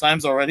several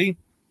times already.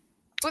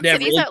 What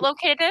city is that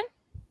located in?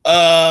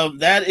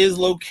 That is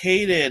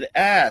located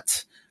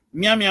at...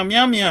 Meow meow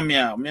meow meow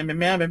meow meow meow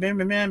meow meow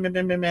meow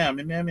meow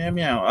meow meow meow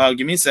meow.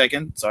 Give me a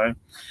second. Sorry,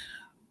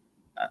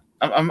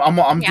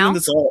 I'm doing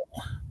this all.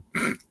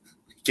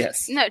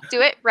 Yes. No, do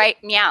it right.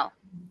 Meow.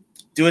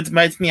 Do it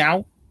right.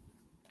 Meow.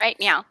 Right.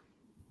 Meow.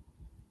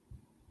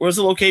 Where's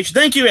the location?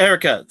 Thank you,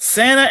 Erica.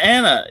 Santa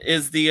Ana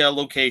is the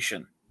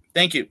location.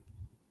 Thank you.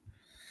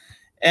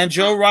 And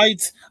Joe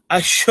writes, I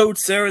showed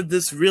Sarah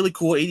this really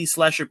cool 80s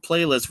slasher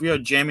playlist we are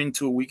jamming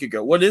to a week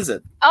ago. What is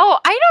it? Oh,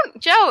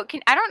 Joe,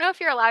 I don't know if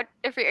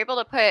you're able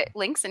to put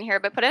links in here,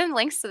 but put in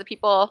links so the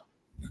people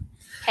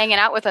hanging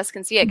out with us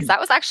can see it. Because that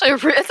was actually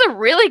it's a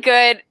really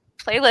good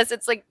playlist.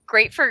 It's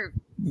great for,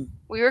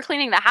 we were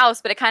cleaning the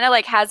house, but it kind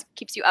of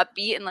keeps you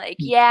upbeat and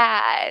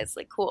it's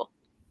cool.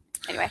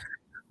 Anyway.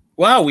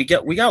 Wow, we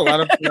got a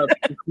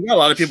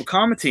lot of people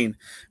commenting.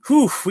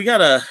 Whew, we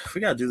gotta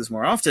do this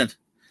more often.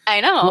 I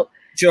know. Well,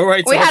 Joe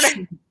writes,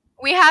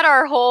 we had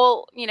our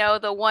whole,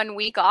 the 1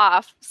 week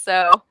off,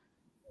 so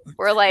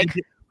we're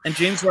and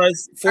James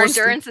writes, our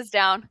endurance is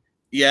down.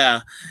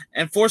 Yeah,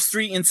 and 4th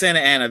Street in Santa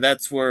Ana.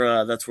 That's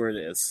where it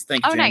is.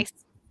 Thank you. Oh, James. nice.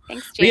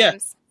 Thanks, But yeah,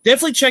 James.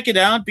 definitely check it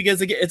out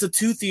because again, it's a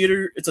two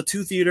theater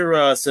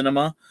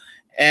cinema,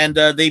 and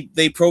they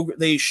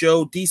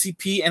show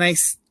DCP and I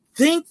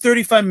think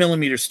 35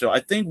 millimeter still. I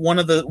think one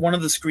of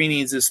the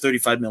screenings is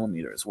 35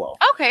 millimeter as well.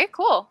 Okay,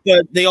 cool.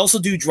 But they also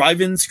do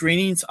drive-in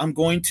screenings. I'm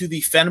going to the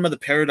Phantom of the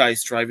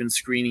Paradise drive-in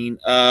screening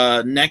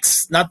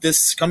not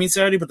this coming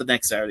Saturday, but the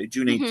next Saturday,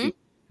 June 18th. Mm-hmm.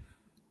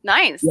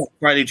 Nice. Yeah,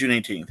 Friday, June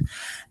 18th.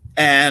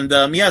 And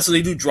so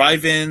they do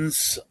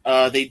drive-ins.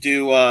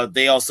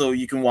 They also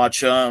you can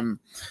watch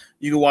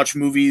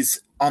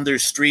movies on their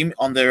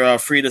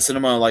free to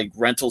cinema like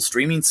rental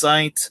streaming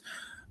site.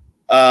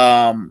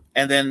 And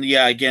then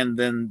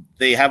then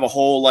they have a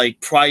whole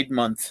like Pride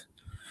Month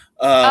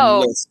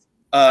list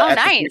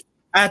nice.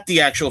 at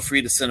the actual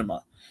free to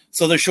cinema.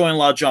 So they're showing a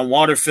lot of John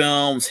Water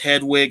films,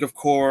 Hedwig, of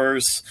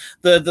course,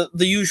 the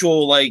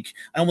usual, like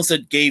I almost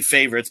said gay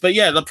favorites, but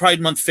yeah, the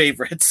Pride Month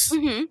favorites.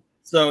 Mm-hmm.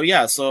 So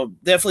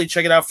definitely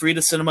check it out,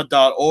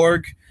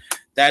 freetocinema.org.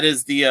 That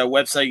is the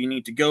website you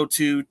need to go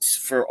to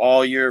for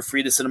all your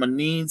free to cinema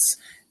needs.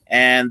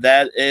 And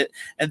that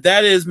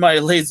is my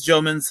ladies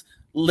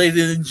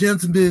and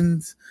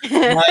gentlemen,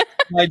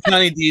 my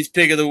Johnny D's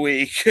pick of the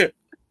week.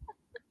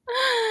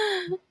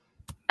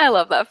 I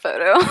love that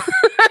photo.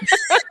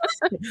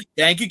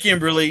 Thank you,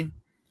 Kimberly,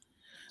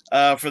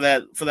 for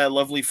that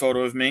lovely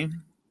photo of me.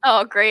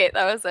 Oh, great!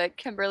 That was a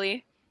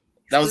Kimberly.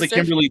 That was a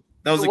Kimberly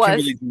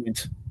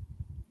joint.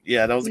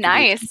 Yeah, that was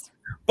nice.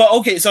 But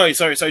okay, sorry.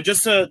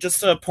 Just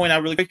to point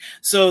out really quick.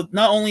 So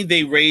not only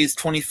they raised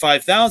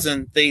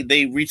 25,000,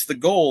 they reached the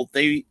goal.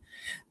 The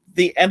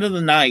end of the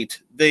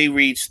night they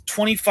reached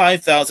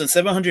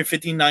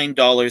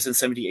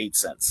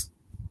 $25,759.78.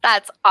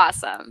 That's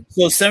awesome.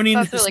 So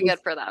that's really good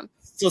for them.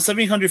 So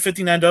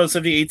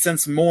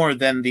 $759.78 more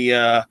than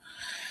than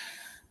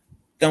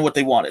what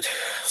they wanted.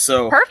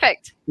 So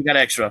perfect. We got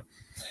extra.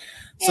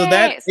 So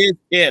that is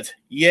it.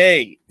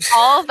 Yay.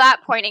 All of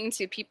that pointing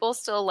to people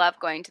still love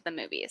going to the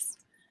movies.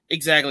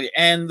 Exactly.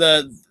 And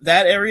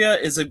that area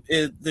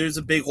there's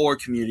a big horror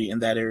community in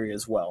that area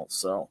as well.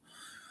 So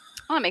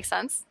that makes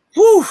sense.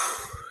 Whew.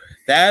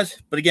 But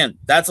again,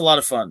 that's a lot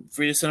of fun.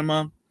 Free to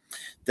cinema,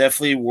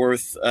 definitely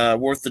worth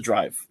the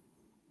drive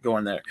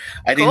going there.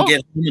 I didn't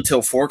get home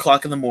until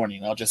 4:00 in the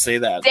morning. I'll just say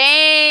that.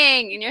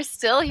 Dang, and you're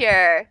still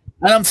here.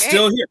 And I'm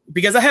still here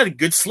because I had a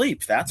good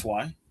sleep. That's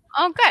why.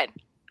 Oh, good.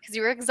 Because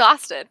you were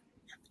exhausted.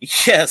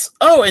 Yes.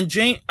 Oh, and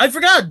I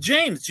forgot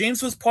James.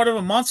 James was part of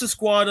a Monster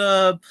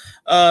Squad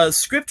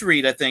script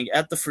read, I think,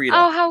 at the Frida.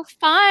 Oh, how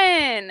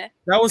fun!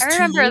 That was. I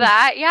remember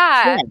that.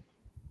 Yeah.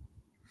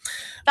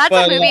 That's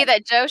a movie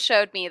that Joe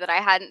showed me that I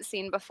hadn't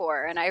seen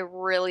before, and I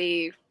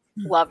really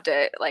loved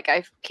it. Like,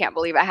 I can't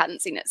believe I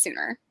hadn't seen it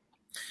sooner.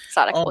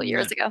 Saw it a couple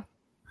years ago.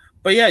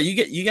 But yeah,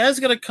 you guys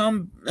gotta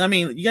come. I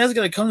mean, you guys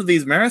gotta come to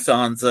these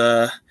marathons.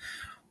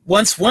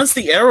 Once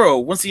the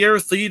Arrow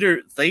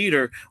Theater,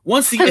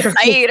 once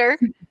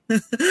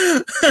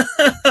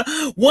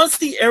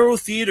the Arrow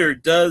Theater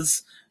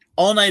does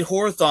all night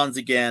horror-thons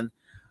again,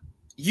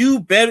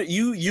 you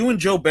and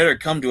Joe better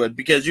come to it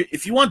because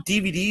if you want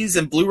DVDs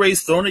and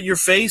Blu-rays thrown at your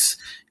face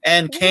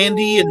and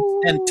candy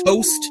and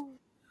toast,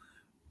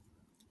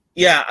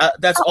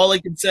 that's all I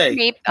can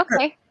say.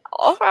 Okay,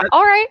 all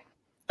right.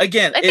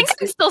 Again, I think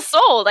I'm still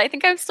sold.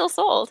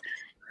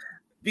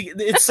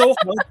 It's so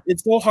hard.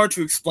 It's so hard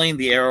to explain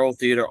the Arrow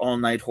Theater all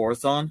night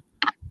horror-thon.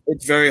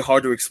 It's very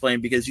hard to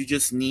explain because you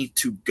just need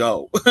to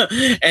go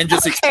and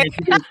just experience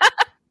it.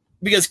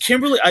 Because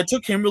Kimberly, I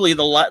took Kimberly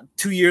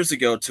 2 years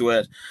ago to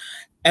it,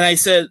 and I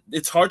said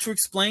it's hard to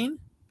explain,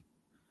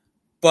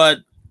 but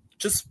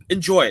just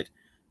enjoy it.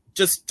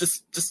 Just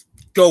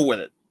go with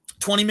it.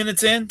 20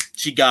 minutes in,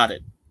 she got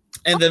it,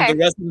 and then the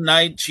rest of the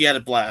night she had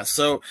a blast.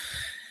 So,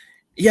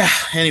 yeah.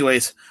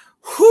 Anyways,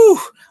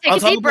 Take a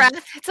deep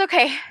breath. It's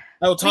okay.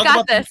 I'll talk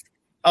about this.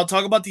 I'll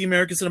talk about the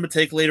American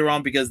Cinematheque later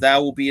on because that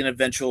will be an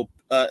eventual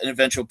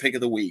pick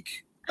of the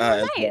week.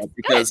 Nice. Well,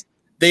 because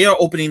they are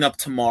opening up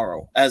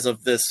tomorrow as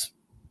of this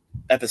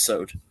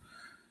episode.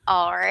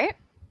 All right.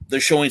 They're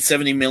showing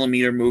 70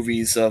 millimeter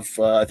movies of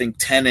I think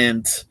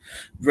Tenet,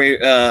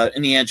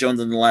 Indiana Jones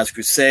and the Last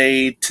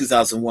Crusade,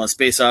 2001: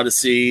 Space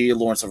Odyssey,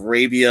 Lawrence of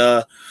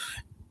Arabia,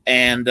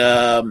 and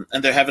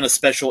they're having a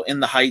special In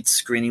the Heights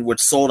screening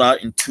which sold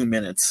out in 2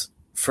 minutes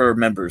for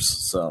members.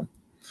 So.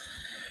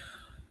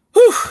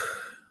 Whew.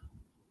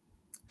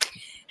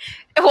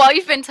 While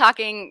you've been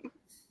talking,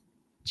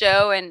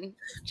 Joe and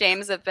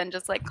James have been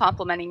just like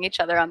complimenting each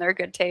other on their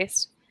good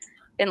taste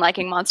in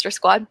liking Monster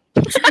Squad.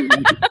 Dude,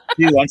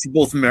 why don't you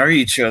both marry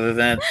each other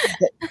then?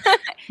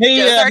 Hey,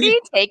 Joe's already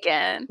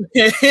taken.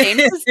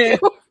 James is too.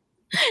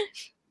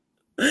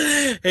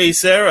 Hey,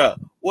 Sarah,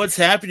 what's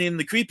happening in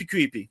the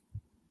creepy?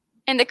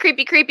 In the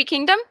creepy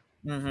kingdom?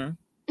 Mm-hmm.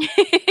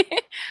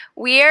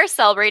 We are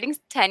celebrating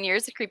 10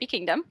 years of Creepy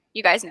Kingdom.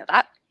 You guys know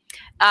that.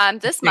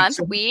 This month,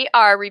 we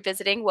are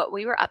revisiting what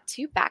we were up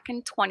to back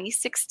in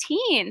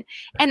 2016.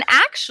 And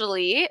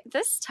actually,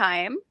 this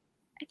time,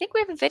 I think we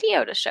have a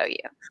video to show you.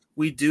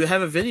 We do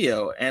have a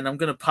video, and I'm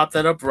going to pop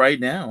that up right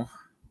now.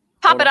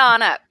 Pop it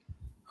on up.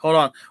 Hold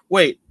on.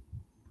 Wait.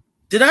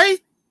 Did I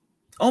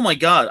Oh my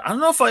god! I don't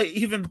know if I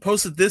even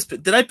posted this.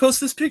 Did I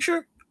post this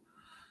picture?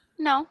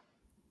 No.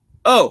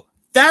 Oh,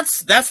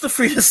 that's the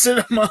Frida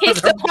Cinema. He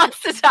still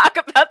wants to talk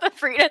about the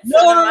Frida No,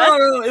 Cinema.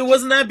 no. It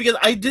wasn't that because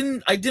I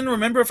didn't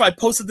remember if I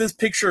posted this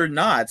picture or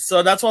not.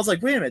 So that's why I was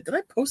like, wait a minute, did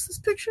I post this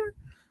picture?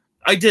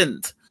 I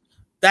didn't.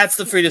 That's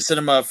the Frida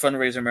Cinema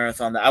fundraiser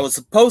marathon that I was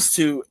supposed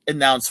to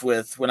announce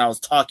with when I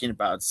was talking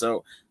about.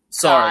 So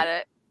sorry. Got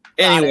it.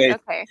 Anyway,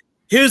 Okay.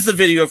 here's the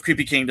video of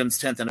Creepy Kingdom's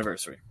 10th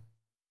anniversary.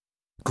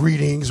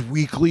 Greetings,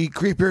 weekly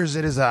creepers.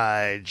 It is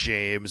I,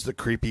 James, the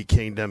Creepy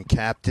Kingdom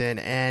captain,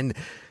 and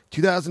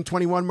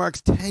 2021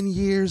 marks 10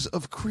 years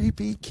of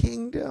Creepy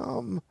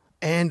Kingdom.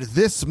 And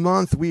this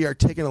month, we are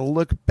taking a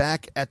look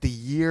back at the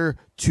year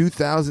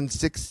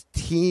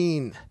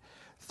 2016.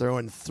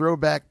 Throwing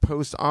throwback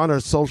posts on our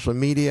social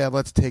media.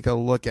 Let's take a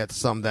look at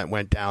some that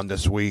went down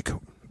this week.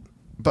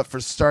 But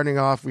for starting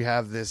off, we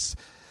have this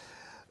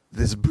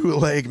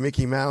bootleg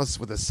Mickey Mouse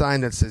with a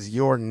sign that says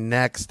 "You're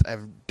next." I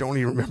don't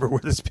even remember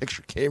where this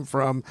picture came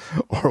from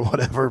or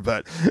whatever,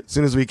 but as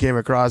soon as we came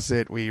across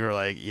it, we were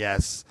like,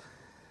 yes,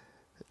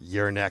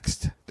 you're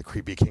next. The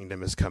Creepy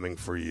Kingdom is coming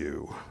for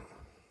you.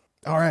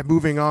 All right,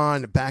 moving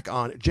on. Back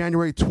on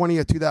January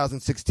 20th,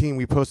 2016,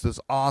 we posted this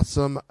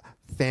awesome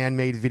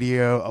fan-made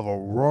video of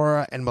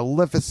Aurora and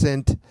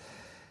Maleficent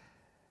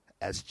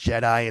as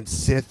Jedi and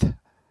Sith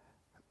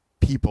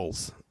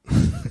peoples.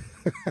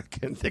 I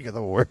couldn't think of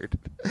the word.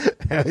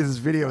 This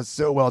video is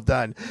so well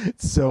done.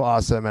 It's so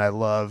awesome, and I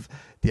love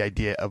the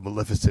idea of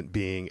Maleficent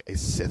being a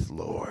Sith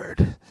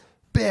Lord.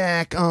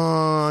 Back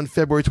on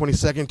February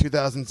 22nd,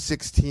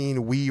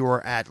 2016, we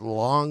were at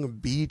Long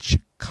Beach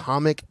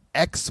Comic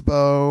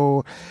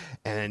Expo,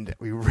 and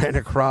we ran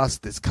across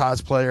this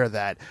cosplayer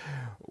that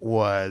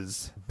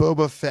was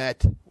Boba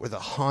Fett with a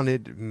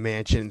Haunted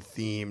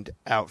Mansion-themed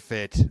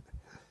outfit.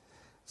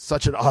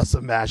 Such an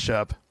awesome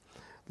mashup.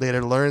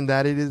 Later learned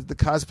that it is the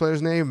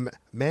cosplayer's name,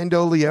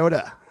 Mando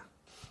Leota.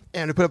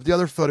 And to put up the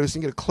other photos,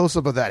 you can get a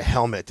close-up of that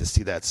helmet to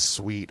see that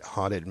sweet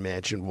Haunted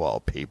Mansion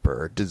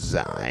wallpaper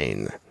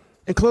design.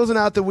 And closing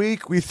out the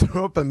week, we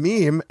throw up a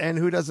meme, and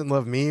who doesn't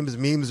love memes?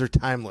 Memes are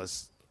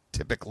timeless,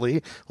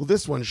 typically. Well,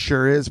 this one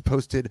sure is,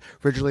 posted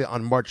originally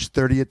on March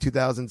 30th,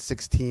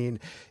 2016.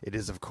 It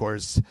is, of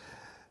course,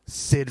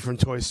 Sid from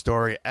Toy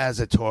Story as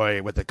a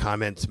toy with the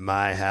comments,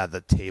 "My, how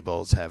the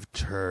tables have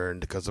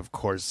turned," because, of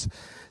course,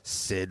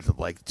 Sid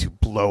liked to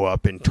blow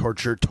up and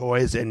torture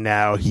toys, and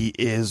now he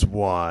is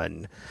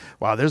one.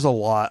 Wow, there's a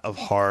lot of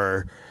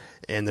horror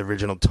in the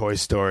original Toy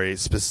Story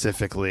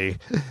specifically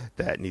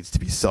that needs to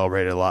be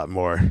celebrated a lot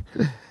more.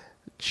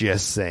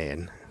 Just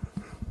saying.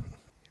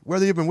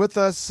 Whether you've been with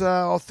us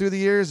all through the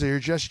years or you're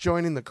just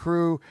joining the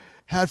crew,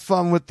 had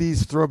fun with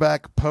these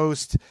throwback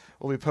posts.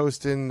 We'll be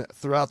posting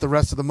throughout the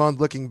rest of the month,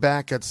 looking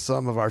back at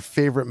some of our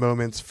favorite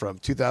moments from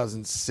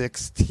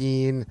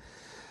 2016. You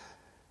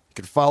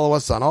can follow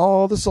us on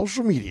all the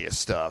social media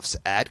stuffs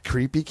at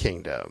Creepy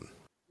Kingdom.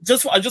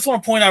 I just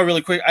want to point out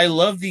really quick, I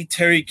love the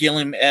Terry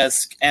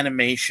Gilliam-esque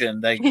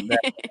animation that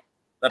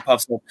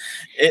pops up.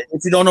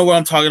 If you don't know what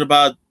I'm talking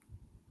about,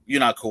 you're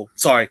not cool.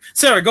 Sorry.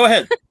 Sarah, go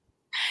ahead.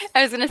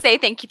 I was going to say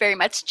thank you very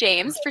much,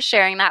 James, for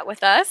sharing that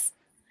with us.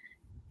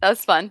 That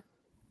was fun.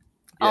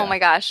 Yeah. Oh my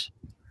gosh.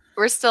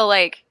 We still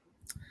got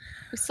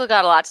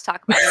a lot to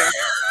talk about here.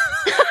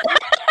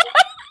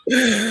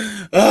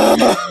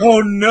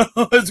 Oh no.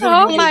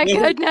 Oh my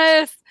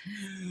goodness.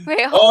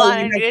 Wait, hold on.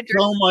 I need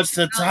so much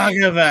to talk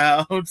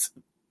about.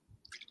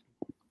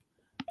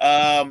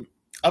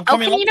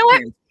 Upcoming you know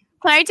what? Can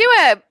I do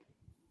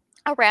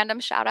a random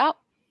shout out?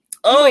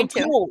 Oh,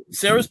 cool.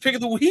 Sarah's pick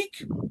of the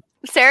week?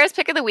 Sarah's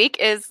pick of the week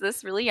is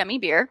this really yummy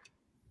beer.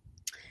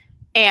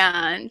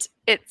 And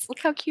look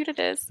how cute it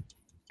is.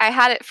 I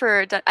had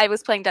it I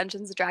was playing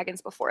Dungeons and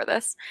Dragons before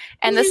this.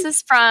 And this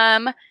is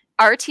from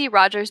R.T.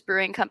 Rogers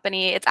Brewing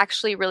Company. It's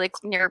actually really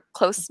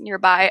close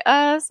nearby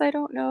us. I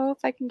don't know if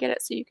I can get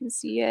it so you can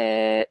see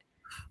it.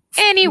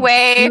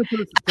 Anyway.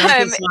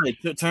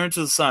 Turn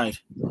to the side.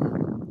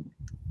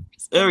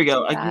 There we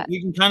go. You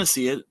can kind of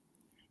see it.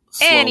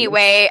 Slowly.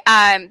 Anyway,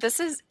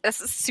 this is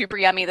super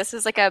yummy. This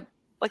is like a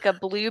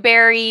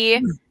blueberry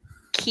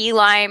key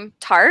lime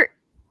tart.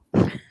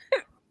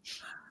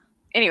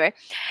 Anyway,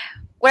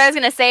 what I was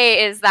going to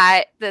say is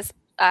that this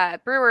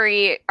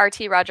brewery,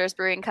 R.T. Rogers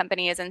Brewing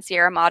Company, is in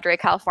Sierra Madre,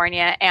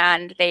 California,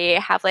 and they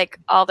have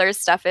all their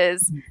stuff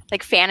is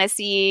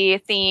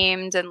fantasy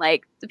themed, and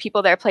the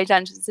people there play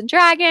Dungeons and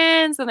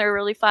Dragons, and they're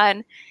really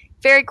fun,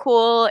 very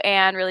cool,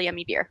 and really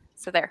yummy beer.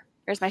 So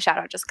there's my shout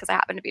out, just because I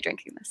happen to be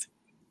drinking this.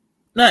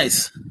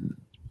 Nice.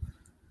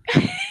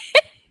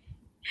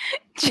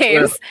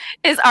 James,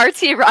 is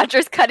R.T.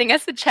 Rogers cutting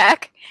us a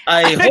check?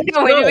 I don't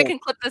know. Maybe we can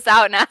clip this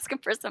out and ask him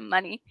for some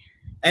money.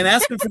 And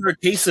ask him for a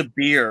case of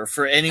beer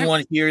for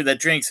anyone here that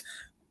drinks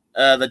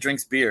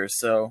beer.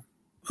 So,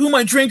 who are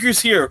my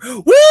drinkers here?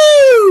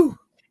 Woo!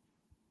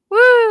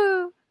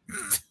 Woo!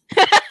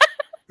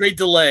 Great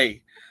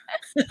delay.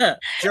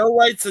 Joe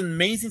writes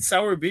amazing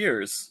sour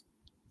beers.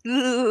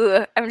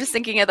 Ooh, I'm just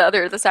thinking of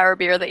the sour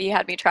beer that you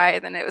had me try,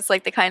 and then it was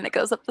the kind that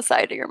goes up the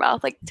side of your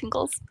mouth,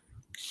 tinkles.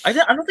 I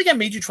don't think I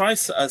made you try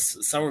a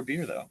sour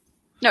beer though.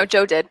 No,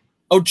 Joe did.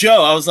 Oh,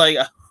 Joe. I was like,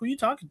 who are you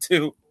talking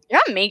to?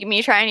 You're not making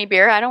me try any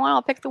beer. I don't want.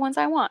 I'll pick the ones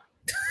I want.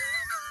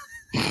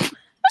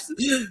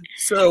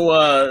 So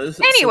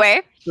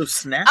anyway. So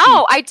snappy.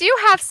 Oh, I do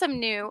have some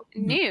new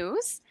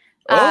news.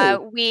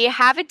 We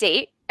have a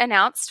date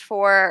announced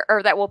or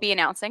that we'll be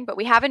announcing, but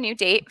we have a new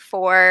date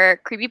for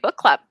Creepy Book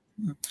Club.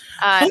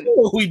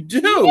 We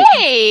do.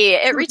 Yay!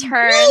 It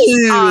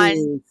returns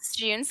on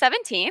June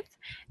 17th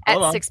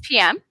at 6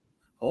 p.m.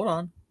 Hold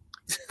on.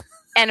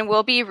 And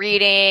we'll be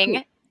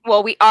reading,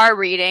 we are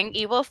reading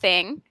Evil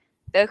Thing,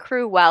 the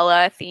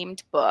Cruella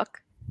themed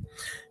book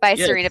by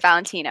Serena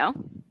Valentino.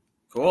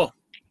 Cool.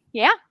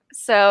 Yeah.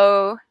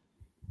 So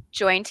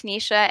join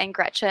Tanisha and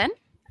Gretchen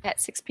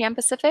at 6 p.m.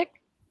 Pacific.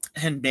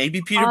 And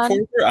maybe Peter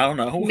Porger? I don't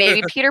know.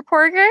 Maybe Peter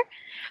Porger.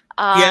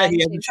 Yeah, he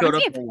hasn't showed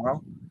up in a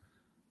while.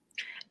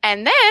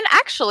 And then,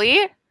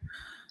 actually,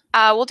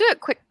 we'll do a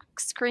quick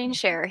screen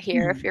share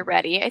here if you're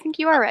ready. I think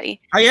you are ready.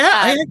 I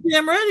actually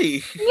am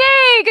ready.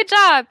 Yay! Good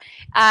job.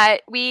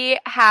 We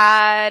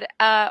had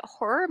a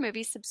horror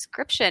movie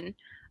subscription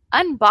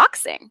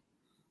unboxing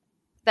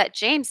that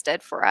James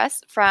did for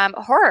us from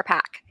Horror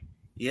Pack.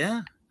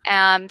 Yeah.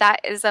 That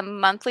is a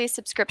monthly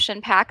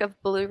subscription pack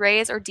of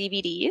Blu-rays or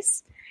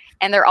DVDs,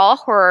 and they're all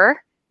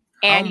horror,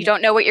 and you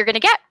don't know what you're going to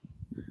get.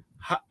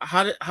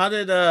 How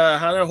did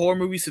horror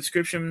movie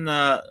subscription?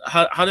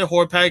 How did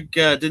Horror Pack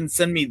didn't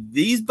send me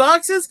these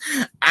boxes?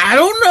 I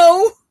don't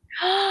know.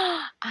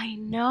 I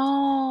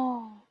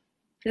know.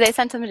 They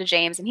sent them to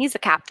James, and he's the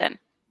captain.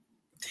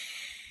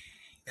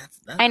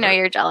 I know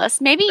you're jealous.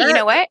 Maybe you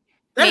know what?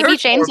 Maybe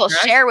James will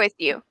share with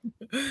you.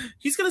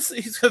 He's gonna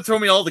throw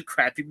me all the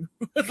crappy.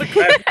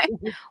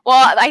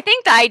 Well, I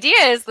think the idea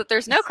is that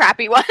there's no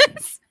crappy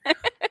ones.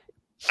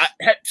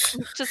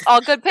 Just all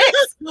good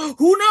picks.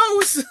 Who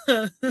knows?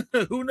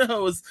 Who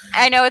knows?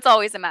 I know it's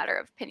always a matter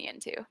of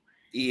opinion too.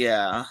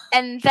 Yeah.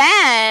 And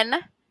then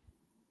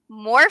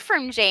more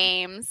from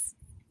James.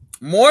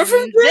 More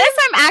from James? This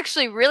I'm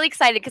actually really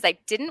excited because I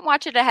didn't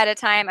watch it ahead of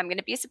time. I'm going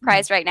to be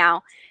surprised right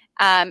now.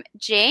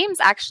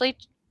 James actually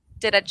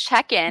did a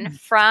check-in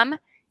from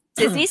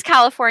Disney's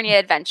California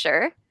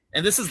Adventure.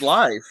 And this is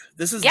live.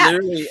 This is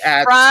literally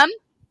from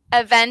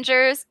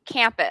Avengers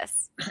Campus.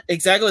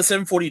 Exactly at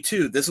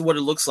 7:42. This is what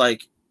it looks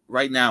like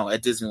right now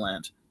at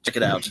Disneyland. Check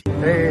it out.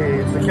 Hey,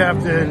 it's the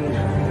captain.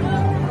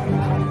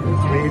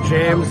 It's me,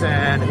 James,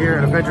 and here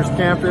at Avengers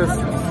Campus,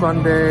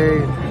 Sunday,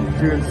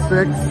 June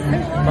 6th,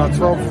 about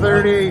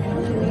 12:30.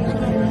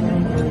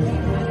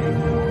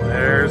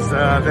 There's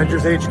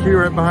Avengers HQ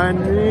right behind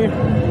me.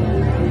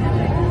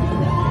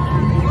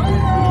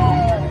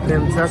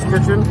 Pim's Test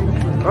Kitchen.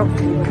 Oh,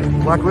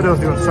 Black Widow's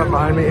doing something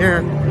behind me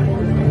here.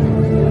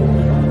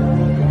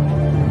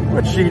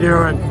 What's she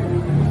doing?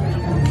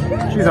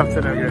 She's up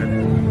to no good.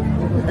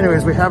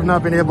 Anyways, we have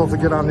not been able to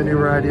get on the new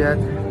ride yet.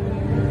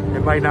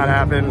 It might not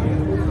happen.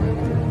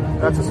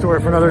 That's a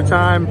story for another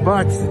time,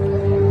 but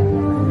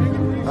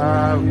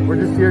we're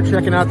just here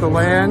checking out the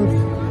land,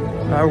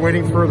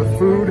 waiting for the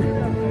food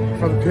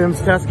from the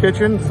Pim's Test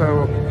Kitchen,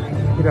 so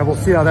we'll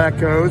see how that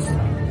goes.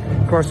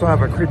 Of course, we'll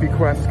have a creepy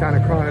quest kind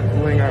of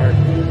chronicling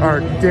our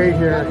day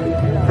here.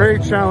 Very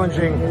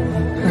challenging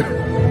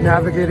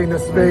navigating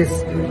this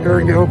space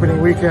during the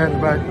opening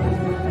weekend, but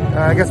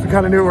I guess we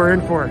kind of knew what we were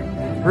in for.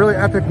 Really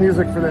epic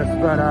music for this,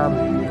 but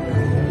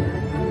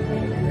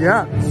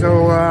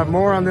so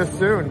more on this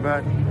soon,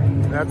 but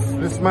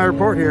this is my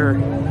report here,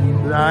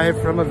 live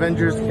from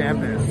Avengers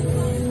Campus.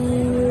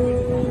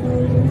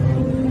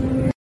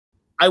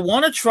 I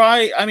want to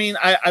try,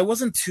 I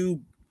wasn't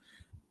too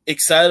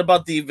excited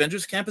about the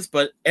Avengers Campus,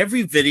 but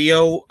every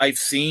video I've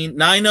seen,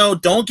 now I know,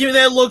 don't give me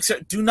that look, sir.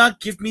 Do not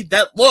give me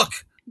that look.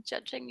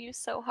 Judging you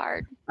so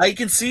hard. I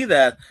can see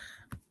that.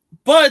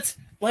 But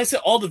like I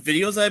said, all the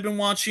videos I've been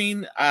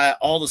watching,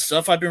 all the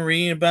stuff I've been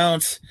reading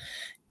about,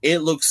 it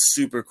looks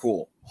super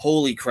cool.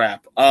 Holy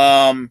crap.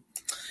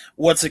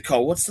 What's it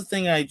called? What's the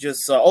thing I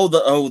just saw?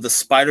 The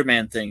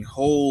Spider-Man thing.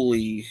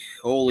 Holy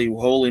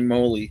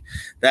moly.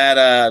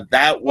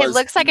 That was. It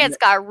looks like it's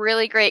got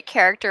really great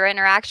character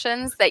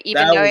interactions that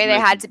even though they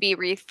had to be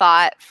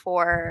rethought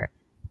for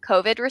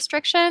COVID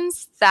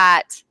restrictions,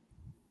 that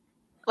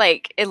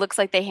it looks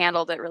like they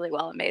handled it really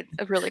well and made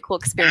a really cool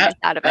experience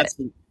out of it.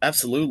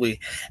 Absolutely.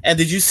 And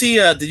did you see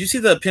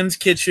the Pim's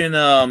Kitchen,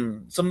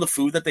 some of the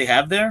food that they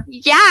have there?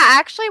 Yeah, I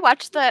actually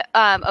watched the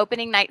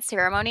opening night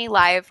ceremony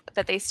live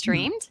that they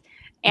streamed,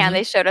 and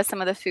they showed us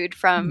some of the food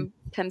from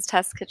Pim's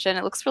Test Kitchen.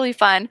 It looks really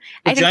fun.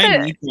 The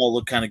giant meatball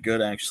looked kind of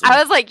good, actually. I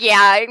was like,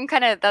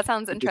 that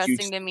sounds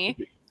interesting to me.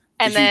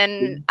 And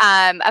then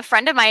a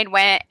friend of mine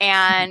went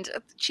and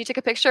she took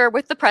a picture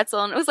with the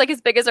pretzel, and it was like as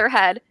big as her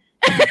head.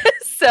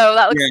 So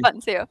that looks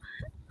fun too.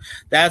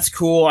 That's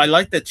cool. I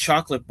like the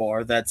chocolate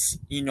bar. That's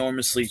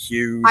enormously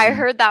huge. I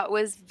heard that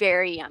was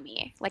very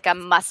yummy, like a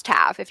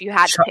must-have if you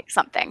had to pick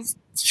something.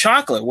 It's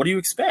chocolate. What do you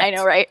expect? I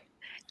know, right?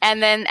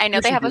 And then I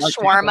know they have a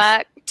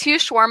shawarma, 2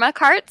 shawarma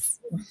carts.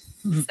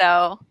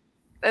 So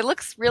it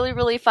looks really,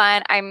 really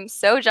fun. I'm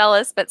so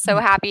jealous, but so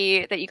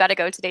happy that you got to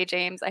go today,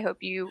 James. I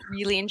hope you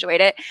really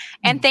enjoyed it.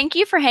 And thank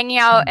you for hanging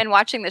out and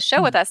watching the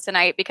show with us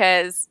tonight,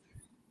 because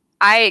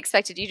I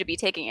expected you to be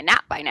taking a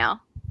nap by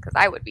now, because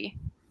I would be.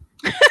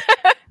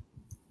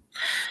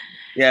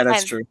 Yeah,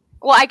 that's true.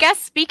 Well, I guess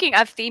speaking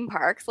of theme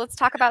parks, let's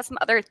talk about some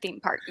other theme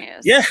park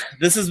news. Yeah,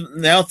 this is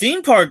now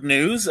theme park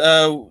news.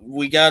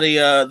 We got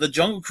the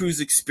Jungle Cruise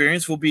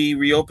experience will be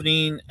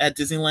reopening at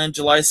Disneyland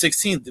July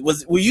 16th.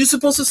 Were you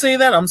supposed to say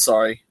that? I'm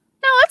sorry.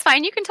 No, that's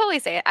fine. You can totally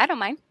say it. I don't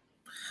mind.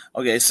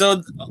 Okay,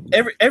 so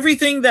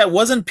everything that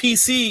wasn't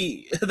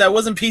PC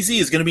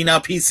is going to be now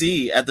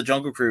PC at the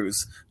Jungle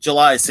Cruise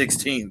July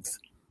 16th.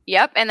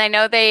 Yep, and I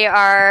know they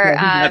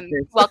are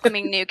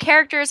welcoming new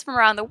characters from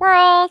around the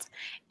world,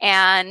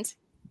 and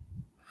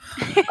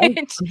I'm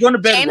going to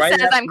bed James right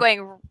says after. I'm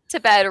going to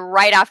bed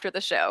right after the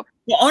show.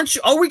 Well,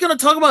 are we going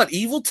to talk about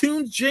Evil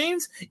Tunes,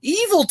 James?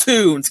 Evil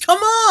Tunes, come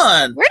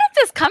on! Where did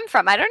this come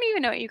from? I don't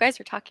even know what you guys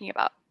are talking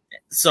about.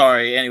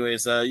 Sorry.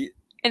 Anyways,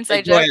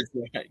 Inside go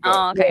joke. ahead.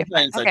 Oh, okay.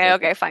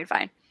 Okay,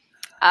 fine.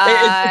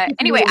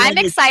 Anyway, I'm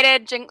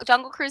excited.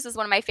 Jungle Cruise is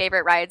one of my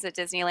favorite rides at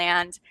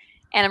Disneyland,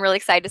 and I'm really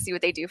excited to see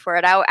what they do for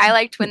it. I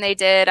liked when they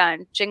did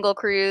on Jingle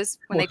Cruise,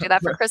 when they did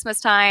that for Christmas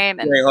time.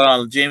 And wait, hold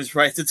on. James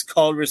writes, it's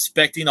called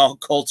Respecting All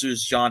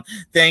Cultures, John.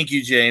 Thank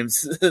you,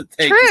 James.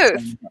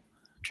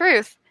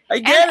 Truth. I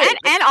get it.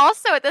 And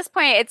also at this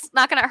point, it's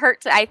not going to hurt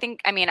to,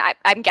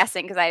 I'm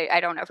guessing, because I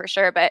don't know for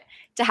sure, but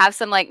to have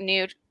some like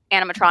new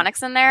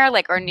animatronics in there,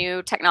 like, or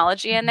new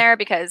technology in there,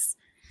 because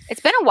it's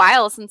been a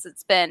while since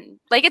it's been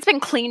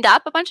cleaned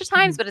up a bunch of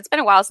times, but it's been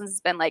a while since it's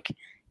been like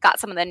got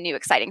some of the new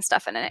exciting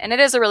stuff in it, and it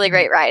is a really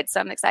great ride,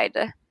 so I'm excited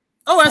to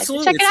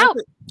absolutely check it out.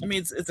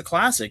 It's a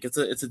classic. It's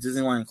a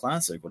Disneyland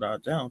classic without a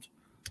doubt.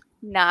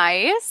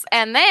 Nice.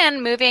 And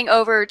then moving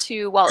over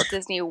to Walt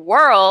Disney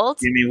World.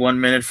 Give me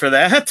 1 minute for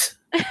that.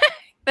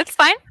 That's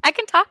fine. I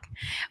can talk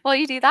while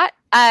you do that.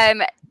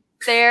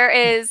 There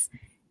is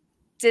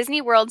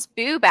Disney World's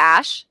Boo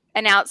Bash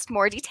announced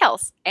more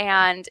details,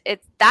 and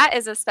that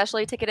is a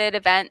specially ticketed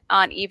event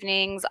on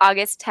evenings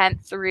August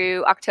 10th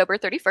through October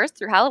 31st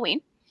through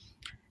Halloween.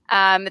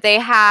 They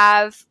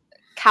have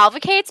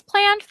cavalcades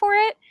planned for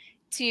it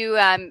to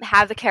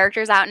have the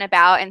characters out and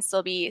about and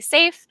still be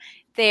safe.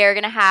 They're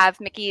going to have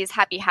Mickey's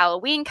Happy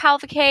Halloween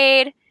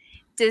Cavalcade,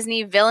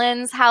 Disney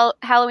Villains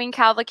Halloween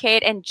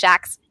Cavalcade, and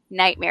Jack's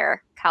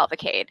Nightmare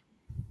Cavalcade.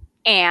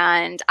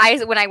 And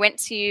when I went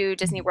to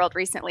Disney World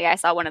recently, I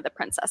saw one of the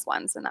princess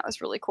ones, and that was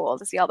really cool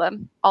to see all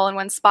in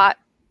one spot.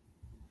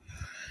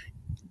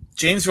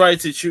 James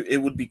writes it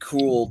would be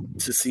cool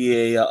to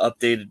see a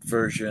updated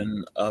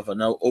version of an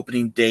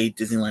opening day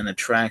Disneyland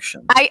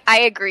attraction. I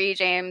agree,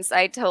 James.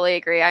 I totally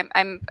agree.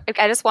 I'm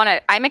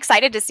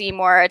excited to see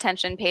more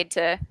attention paid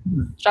to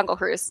Jungle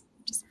Cruise.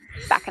 Just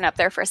backing up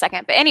there for a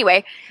second, but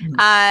anyway,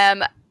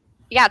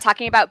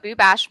 talking about Boo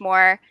Bash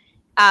more.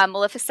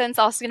 Maleficent's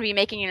also going to be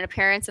making an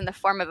appearance in the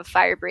form of a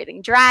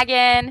fire-breathing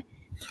dragon.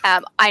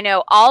 I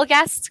know all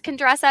guests can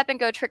dress up and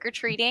go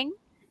trick-or-treating,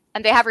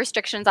 and they have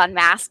restrictions on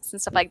masks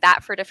and stuff like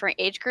that for different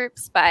age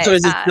groups. But so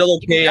is it still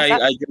okay?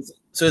 I guess.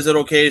 So is it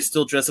okay to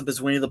still dress up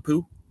as Winnie the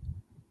Pooh?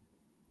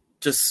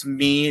 Just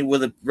me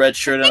with a red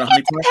shirt and a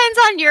honey pot? Depends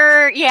on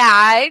your.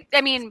 Yeah,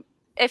 I mean,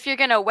 if you're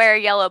gonna wear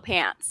yellow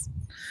pants,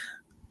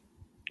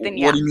 then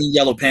yeah. What do you mean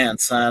yellow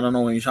pants? I don't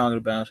know what you're talking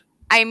about.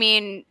 I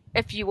mean,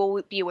 if you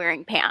will be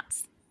wearing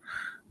pants.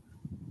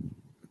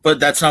 But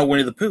that's not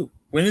Winnie the Pooh.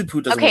 Winnie the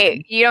Pooh doesn't.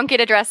 Okay, you don't get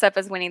to dress up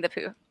as Winnie the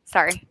Pooh.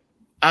 Sorry.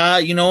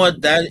 You know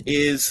what? That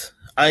is,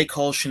 I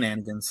call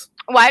shenanigans.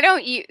 Why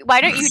don't you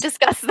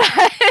discuss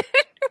that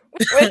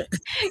with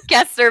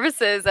guest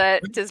services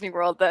at Disney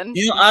World then?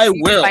 I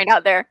will find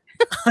out there.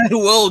 I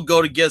will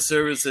go to guest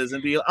services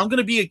and I'm going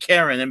to be a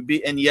Karen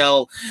and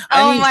yell.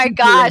 Oh my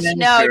gosh,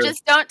 no!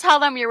 Just don't tell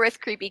them you're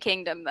with Creepy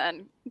Kingdom.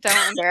 Then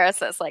don't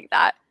embarrass us like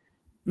that.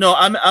 No,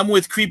 I'm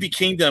with Creepy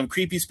Kingdom.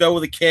 Creepy spelled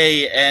with a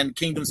K and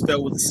Kingdom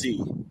spelled with a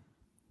C.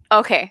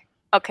 Okay.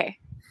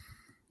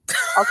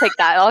 I'll take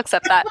that. I'll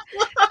accept that.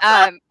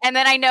 And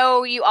then I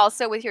know you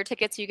also, with your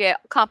tickets, you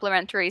get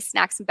complimentary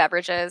snacks and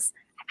beverages.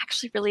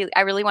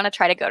 I really want to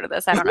try to go to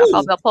this. I don't know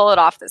if I'll pull it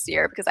off this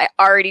year because I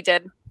already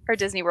did our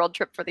Disney World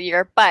trip for the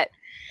year. But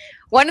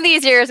one of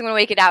these years, I'm going to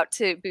make it out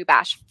to Boo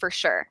Bash for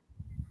sure.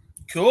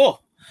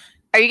 Cool.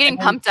 Are you getting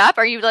pumped up?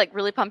 Are you like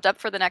really pumped up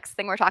for the next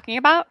thing we're talking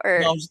about?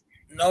 Or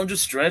No, I'm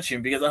just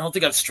stretching because I don't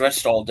think I've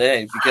stretched all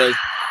day. Because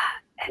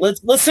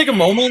let's take a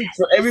moment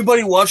for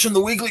everybody watching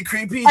the Weekly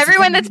Creepy.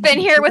 Everyone that's been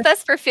here with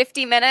us for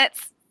 50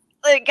 minutes,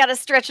 got to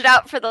stretch it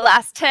out for the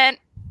last 10.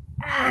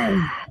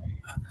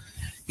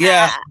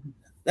 Yeah.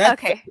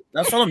 Okay.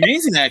 That felt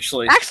amazing,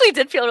 actually. Actually, it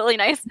did feel really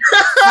nice.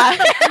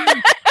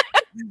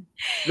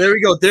 There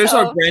we go. There's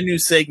our brand new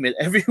segment.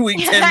 Every week,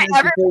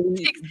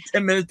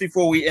 10 minutes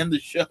before we end the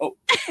show.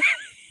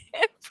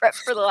 Prep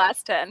for the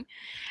last 10.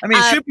 I mean,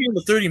 it should be in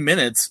the 30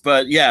 minutes,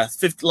 but yeah,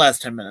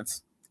 last 10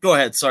 minutes. Go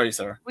ahead. Sorry,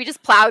 Sarah. We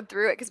just plowed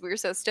through it because we were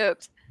so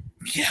stoked.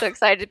 Yeah. So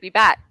excited to be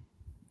back.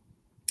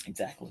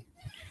 Exactly.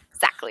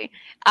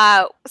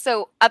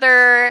 So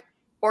other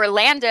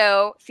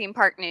Orlando theme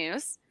park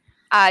news.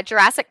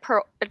 Jurassic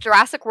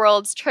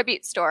World's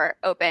tribute store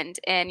opened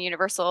in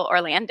Universal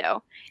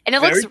Orlando, and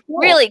it looks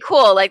really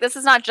cool. Like, this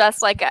is not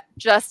just like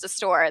just a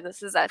store.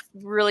 This is a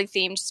really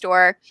themed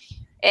store.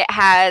 It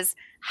has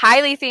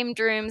highly themed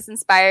rooms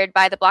inspired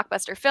by the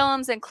blockbuster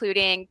films,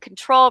 including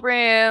control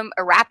room,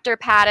 a raptor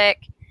paddock,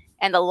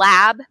 and the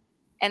lab.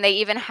 And they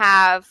even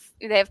have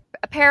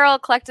apparel,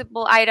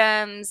 collectible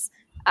items,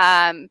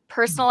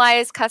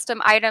 personalized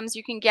custom items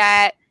you can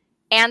get.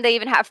 And they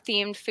even have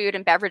themed food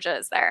and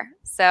beverages there.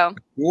 So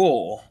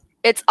cool.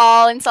 It's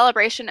all in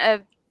celebration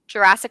of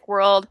Jurassic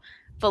World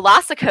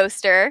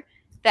Velocicoaster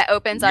that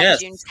opens on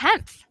June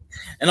 10th.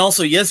 And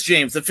also, yes,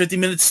 James, the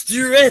 50-minute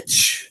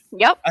stretch.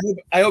 Yep.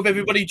 I hope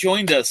everybody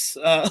joined us.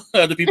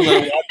 The people that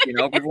are watching,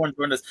 I hope everyone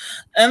joined us.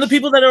 And the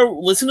people that are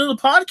listening to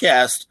the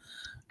podcast.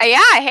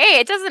 Yeah, hey,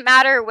 it doesn't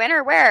matter when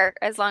or where,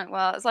 as long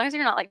as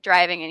you're not like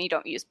driving and you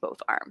don't use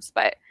both arms.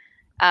 But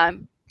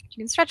you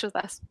can stretch with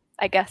us,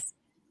 I guess.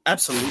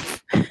 Absolutely.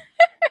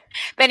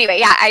 But anyway,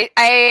 yeah,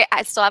 I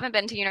still haven't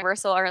been to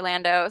Universal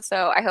Orlando,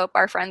 so I hope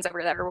our friends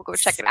over there will go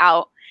check it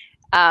out.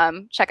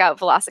 Check out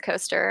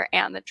Velocicoaster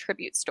and the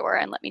tribute store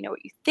and let me know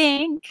what you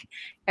think.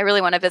 I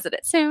really want to visit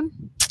it soon.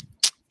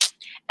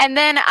 And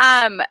then,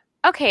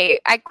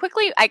 okay, I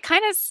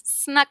kind of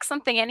snuck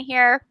something in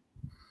here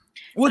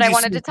that I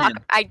wanted to talk.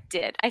 I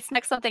did. I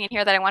snuck something in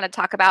here that I want to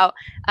talk about.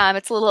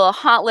 It's a little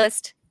hot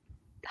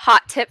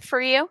tip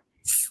for you.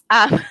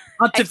 Hot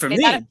tip for me.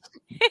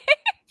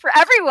 For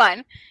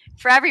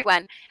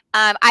everyone.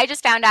 I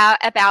just found out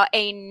about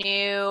a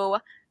new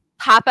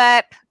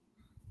pop-up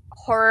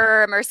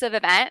horror immersive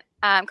event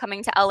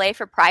coming to LA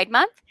for Pride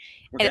Month.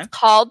 Okay. And it's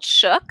called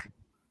Shook.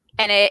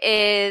 And it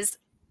is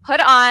put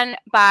on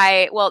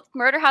by,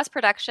 Murder House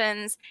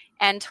Productions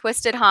and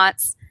Twisted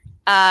Haunts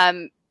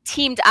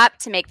teamed up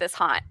to make this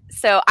haunt.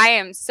 So I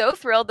am so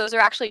thrilled. Those are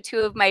actually two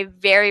of my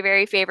very,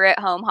 very favorite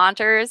home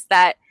haunters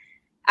that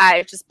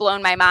I've just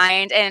blown my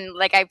mind. And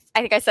like I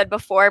think I said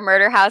before,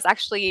 Murder House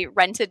actually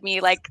rented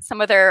me like some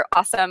of their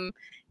awesome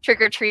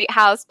trick-or-treat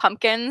house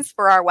pumpkins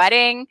for our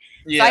wedding.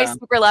 Yeah. So I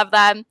super love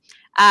them.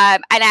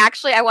 And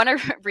I want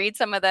to read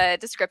some of the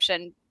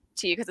description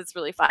to you because it's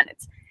really fun.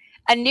 It's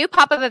a new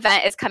pop-up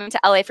event is coming to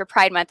LA for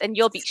Pride Month, and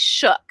you'll be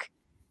shook.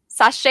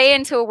 Sashay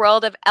into a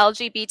world of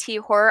LGBT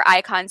horror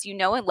icons you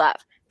know and love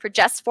for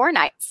just 4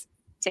 nights.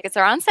 Tickets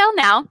are on sale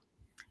now.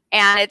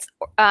 And it's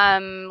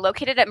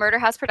located at Murder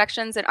House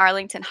Productions in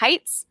Arlington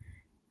Heights.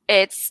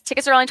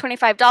 Tickets are only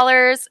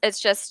 $25. It's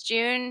just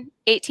June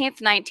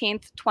 18th,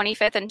 19th,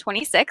 25th, and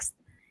 26th,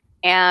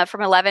 and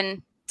from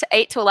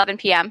 8 to 11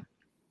 p.m.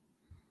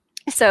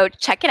 So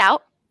check it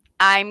out.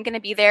 I'm going to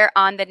be there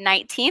on the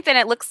 19th, and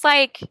it looks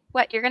like,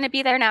 you're going to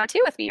be there now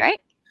too with me, right?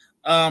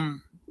 Yeah.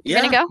 You're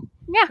going to go?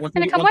 Yeah, going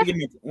to come with.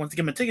 Want to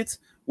get my tickets.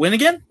 When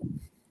again?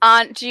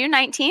 On June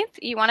 19th,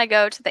 you want to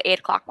go to the 8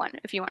 o'clock one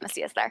if you want to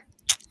see us there.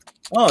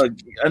 Oh,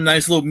 a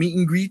nice little meet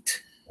and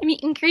greet.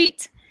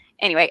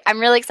 Anyway, I'm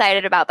really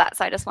excited about that,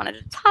 so I just wanted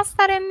to toss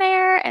that in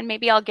there, and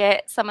maybe I'll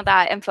get some of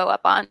that info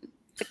up on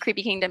the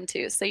Creepy Kingdom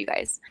too, so you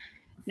guys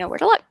know where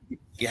to look.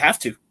 You have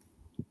to.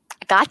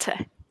 I got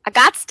to.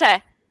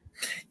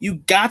 You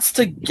got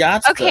to.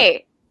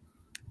 Okay.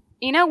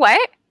 You know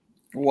what?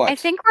 What? I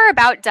think we're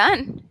about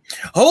done.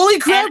 Holy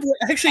crap, we're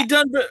actually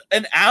done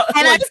an hour.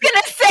 And I was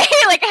going to say,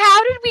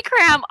 how did we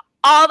cram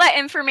all that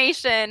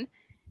information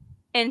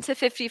into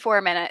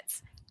 54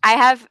 minutes? I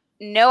have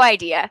no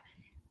idea.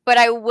 But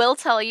I will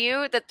tell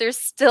you that there's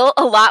still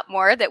a lot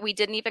more that we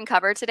didn't even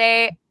cover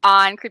today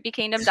on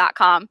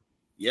creepykingdom.com.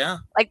 Yeah.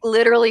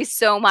 Literally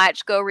so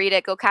much. Go read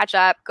it. Go catch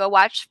up. Go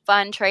watch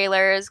fun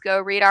trailers. Go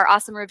read our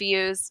awesome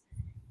reviews.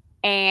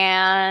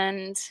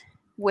 And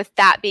with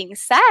that being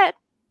said,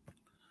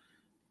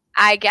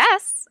 I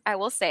guess I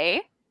will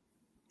say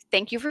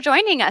thank you for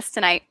joining us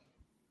tonight.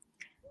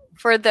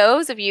 For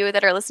those of you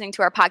that are listening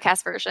to our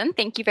podcast version,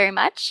 thank you very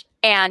much.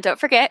 And don't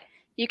forget,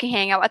 you can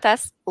hang out with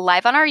us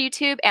live on our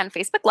YouTube and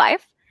Facebook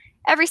Live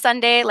every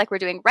Sunday, like we're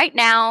doing right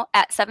now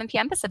at 7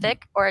 p.m.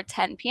 Pacific or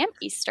 10 p.m.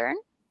 Eastern.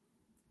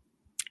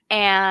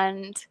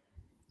 And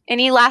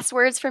any last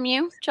words from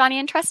you, Johnny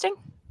Interesting?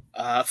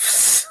 I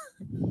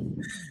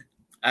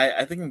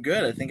think I'm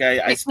good. I think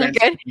I spent.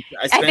 Good?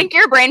 I think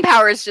your brain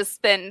power has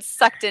just been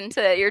sucked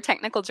into your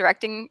technical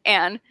directing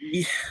and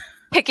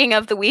picking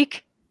of the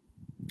week.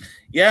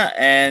 Yeah,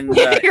 and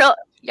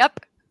yep.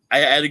 I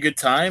had a good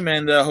time,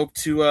 and hope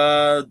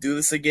to do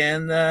this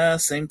again.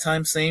 Same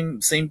time,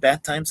 same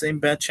bat time, same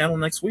bat channel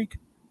next week.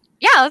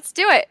 Yeah, let's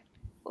do it.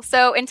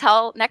 So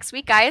until next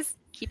week, guys,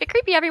 keep it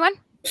creepy, everyone.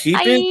 Keep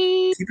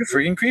it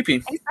freaking creepy.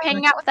 Thanks for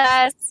hanging out with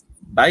us.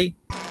 Bye.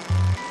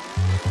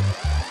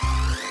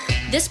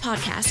 This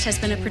podcast has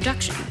been a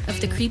production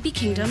of the Creepy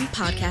Kingdom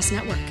Podcast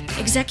Network.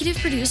 Executive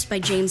produced by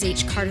James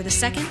H. Carter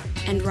II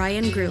and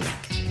Ryan Grulick.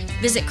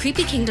 Visit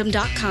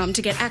creepykingdom.com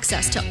to get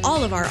access to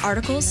all of our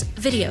articles,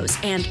 videos,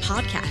 and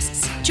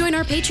podcasts. Join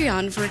our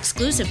Patreon for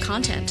exclusive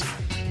content.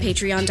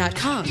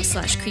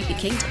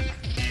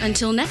 Patreon.com/creepykingdom.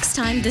 Until next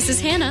time, this is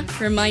Hannah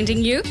reminding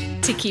you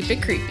to keep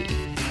it creepy.